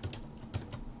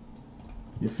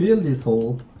 You fill this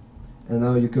hole, and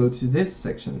now you go to this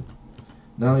section.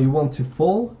 Now you want to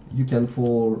fall, you can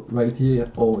fall right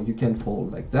here, or you can fall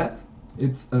like that.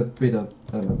 It's a bit of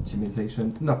an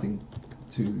optimization, nothing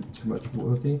too much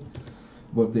worthy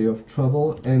of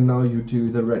trouble. And now you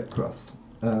do the red cross.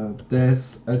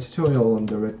 There's a tutorial on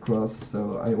the red cross,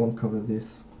 so I won't cover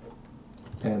this.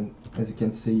 And as you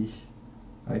can see,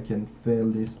 I can fail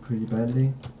this pretty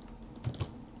badly.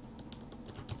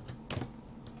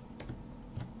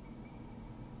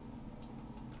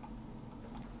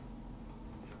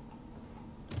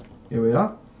 Here we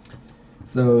are.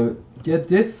 So get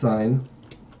this sign,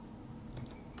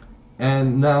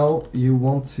 and now you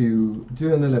want to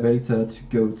do an elevator to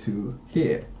go to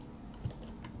here.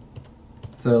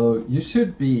 So you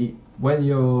should be, when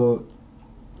you're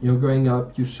going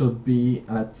up, you should be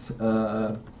at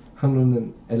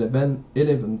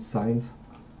 111 signs,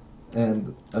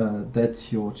 and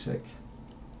that's your check.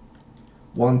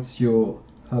 Once you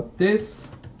up this,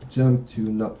 jump to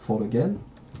not fall again.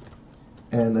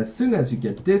 And as soon as you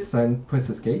get this sign, press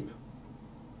escape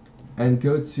and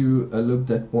go to a loop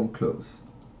that won't close.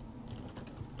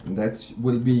 And that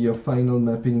will be your final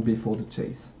mapping before the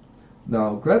chase.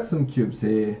 Now grab some cubes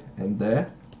here and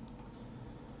there,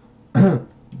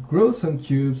 grow some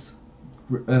cubes,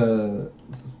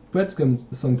 spread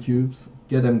some cubes,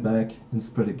 get them back and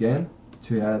spread again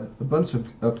to have a bunch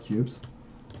of cubes.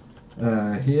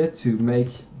 Here to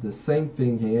make the same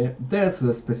thing here. There's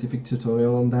a specific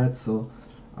tutorial on that, so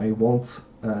I won't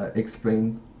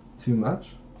explain too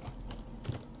much.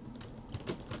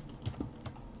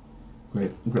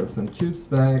 Great, grab some cubes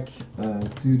back,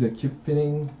 do the cube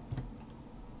filling.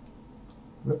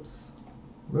 Whoops,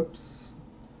 whoops.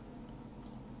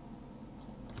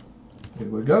 Here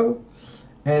we go.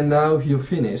 And now you're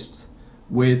finished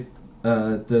with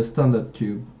the standard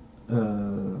cube.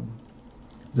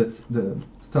 That's the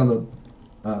standard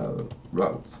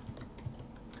route.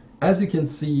 as you can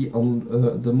see on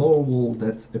the more wall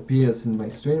that appears in my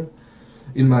stream,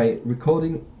 in my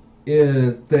recording,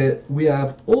 that we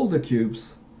have all the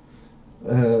cubes.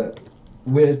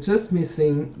 We're just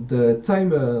missing the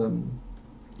timer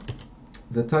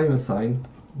sign,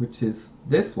 which is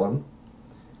this one,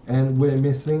 and we're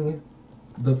missing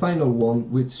the final one,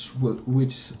 which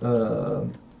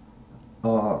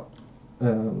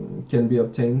can be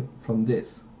obtained from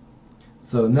this.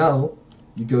 So now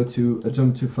you go to a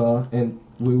jump too far, and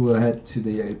we will head to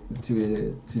the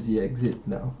exit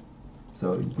now.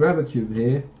 So you grab a cube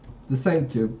here, the same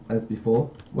cube as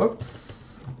before.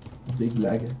 Whoops, big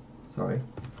lag. Sorry.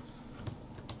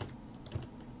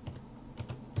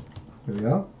 Here we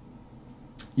are.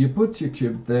 You put your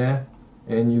cube there,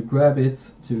 and you grab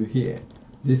it to here.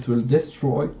 This will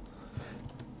destroy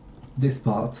this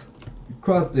part. You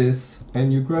cross this,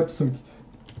 and you grab some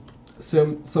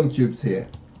cubes here.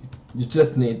 You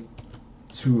just need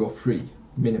 2 or 3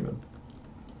 minimum,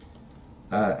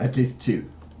 at least 2.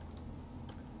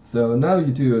 So now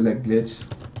you do a lag glitch.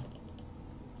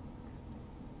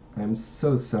 I'm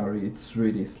so sorry, it's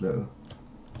really slow.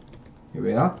 Here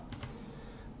we are.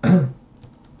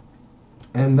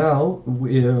 And now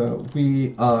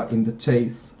we are in the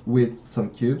chase with some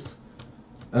cubes,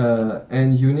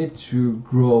 and you need to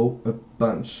grow a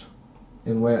bunch.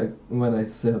 And when I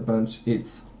say a bunch,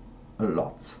 it's a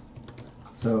lot.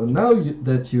 So now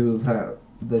that you have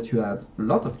a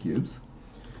lot of cubes,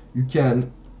 you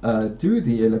can do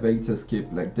the elevator skip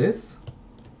like this.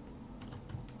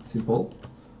 Simple.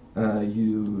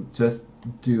 You just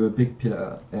do a big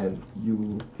pillar and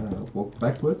you walk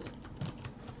backwards.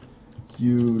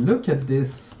 You look at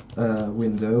this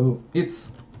window.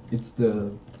 It's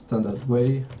the standard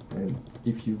way, and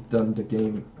if you've done the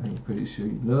game, I'm pretty sure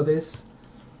you know this.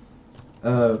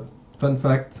 Fun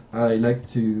fact: I like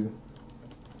to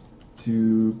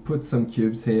put some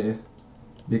cubes here,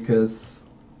 because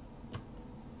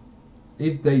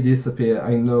if they disappear,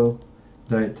 I know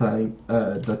that I'm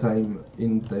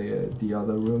in the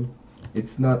other room.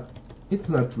 It's not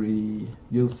really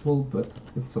useful, but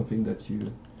it's something that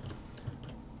you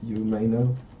may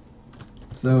know.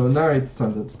 So now it's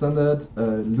standard.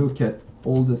 Look at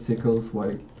all the circles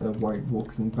while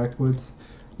walking backwards.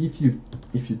 If you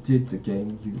did the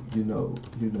game, you know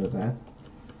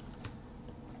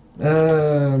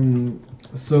that.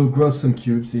 So grow some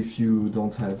cubes if you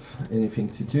don't have anything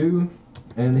to do.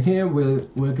 And here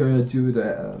we're gonna do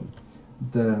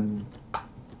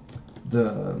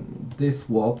this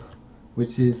warp,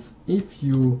 which is if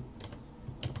you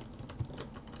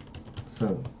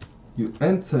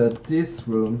enter this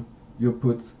room, you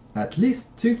put at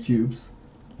least 2 cubes.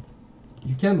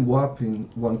 You can warp in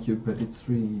 1 cube, but it's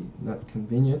really not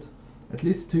convenient. At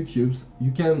least 2 cubes.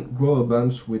 You can grow a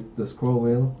bunch with the scroll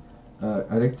wheel.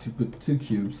 I like to put 2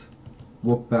 cubes.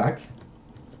 Walk back.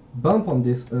 Bump on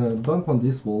this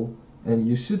wall, and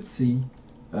you should see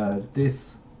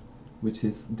this, which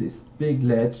is this big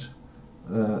ledge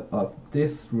of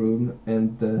this room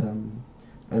and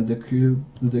the cube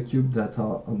that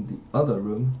are on the other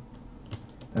room.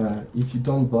 If you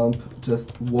don't bump,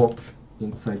 just walk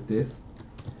inside this,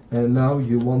 and now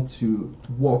you want to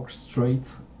walk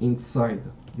straight inside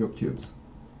your cubes,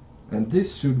 and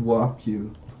this should warp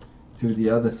you to the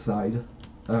other side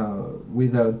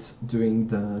without doing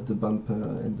the bumper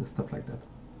and the stuff like that.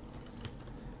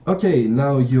 Okay,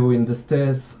 now you're in the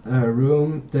stairs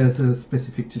room. There's a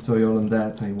specific tutorial on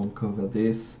that. I won't cover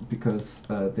this because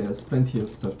there's plenty of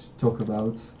stuff to talk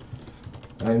about.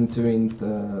 I'm doing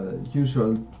the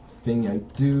usual thing I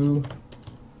do.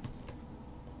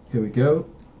 Here we go.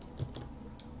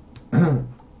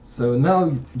 So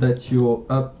now that you're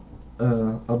up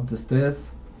the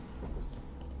stairs,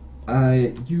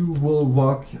 you will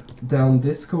walk down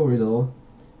this corridor,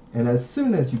 and as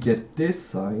soon as you get this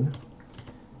sign,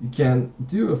 you can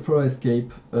do a throw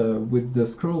escape with the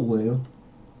scroll wheel.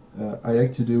 I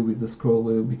like to do with the scroll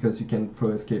wheel because you can throw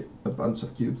escape a bunch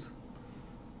of cubes.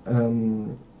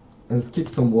 And skip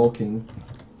some walking.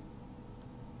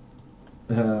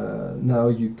 Now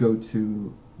you go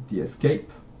to the escape.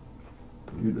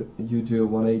 You do a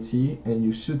 180, and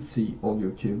you should see all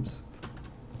your cubes.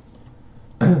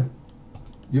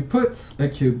 You put a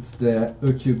cube there.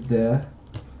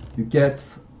 You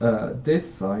get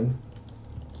this sign.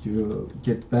 You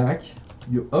get back.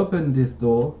 You open this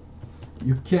door.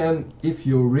 You can, if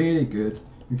you're really good,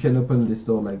 you can open this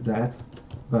door like that.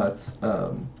 But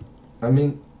I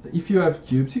mean, if you have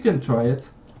cubes, you can try it.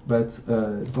 But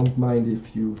don't mind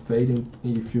if you fail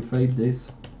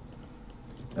this.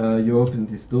 You open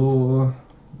this door.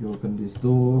 You open this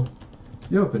door.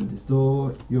 You open this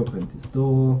door. You open this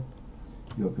door.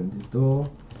 You open this door.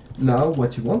 Now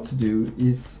what you want to do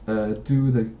is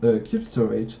do the cube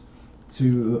storage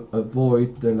to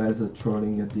avoid the laser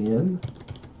trolling at the end.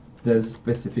 There's a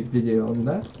specific video on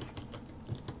that.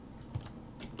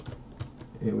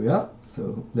 Here we are.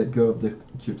 So let go of the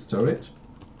cube storage.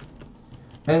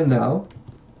 And now,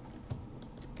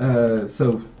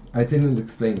 so I didn't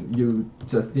explain, you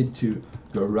just need to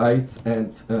go right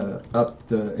and up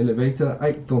the elevator.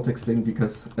 I don't explain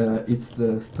because it's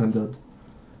the standard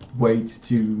way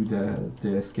to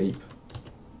the escape.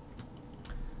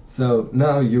 So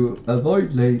now you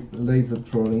avoid laser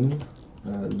trolling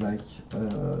like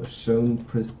shown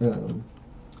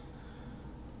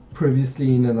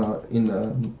previously in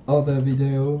an other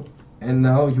video, and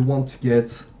now you want to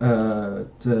get the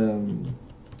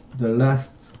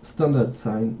last standard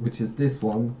sign, which is this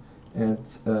one, and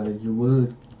you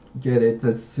will get it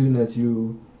as soon as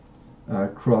you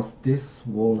cross this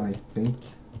wall, I think.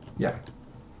 Yeah.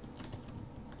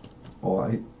 Or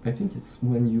I think it's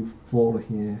when you fall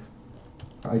here.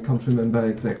 I can't remember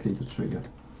exactly the trigger.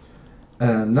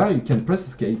 Now you can press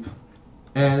escape,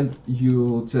 and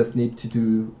you just need to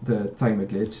do the timer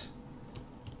glitch,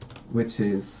 which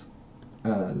is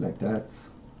like that,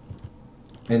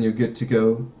 and you're good to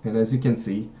go. And as you can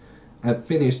see, I've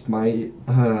finished my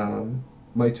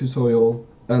my tutorial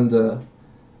under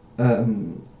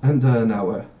an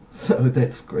hour, so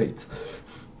that's great.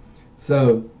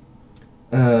 So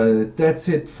that's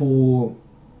it for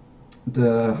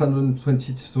the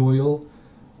 120 tutorial.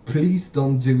 Please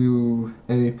don't do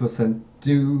any percent.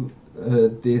 Do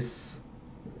this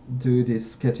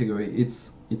category.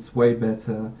 It's way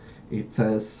better. It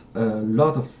has a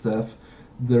lot of stuff.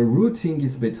 The routing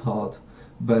is a bit hard,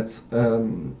 but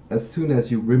as soon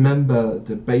as you remember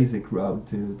the basic route,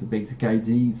 the basic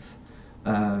IDs,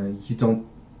 you don't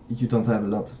have a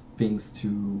lot of things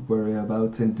to worry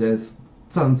about, and there's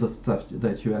tons of stuff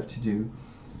that you have to do.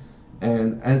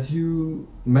 And as you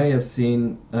may have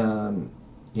seen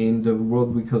in the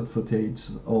road record footage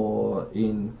or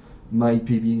in my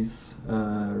PB's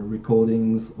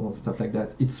recordings or stuff like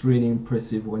that, it's really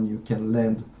impressive when you can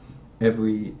land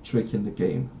every trick in the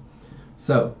game.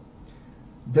 So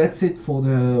that's it for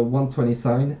the 120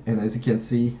 sign, and as you can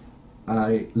see,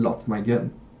 I lost my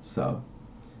gun. So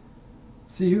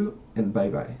see you and bye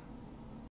bye.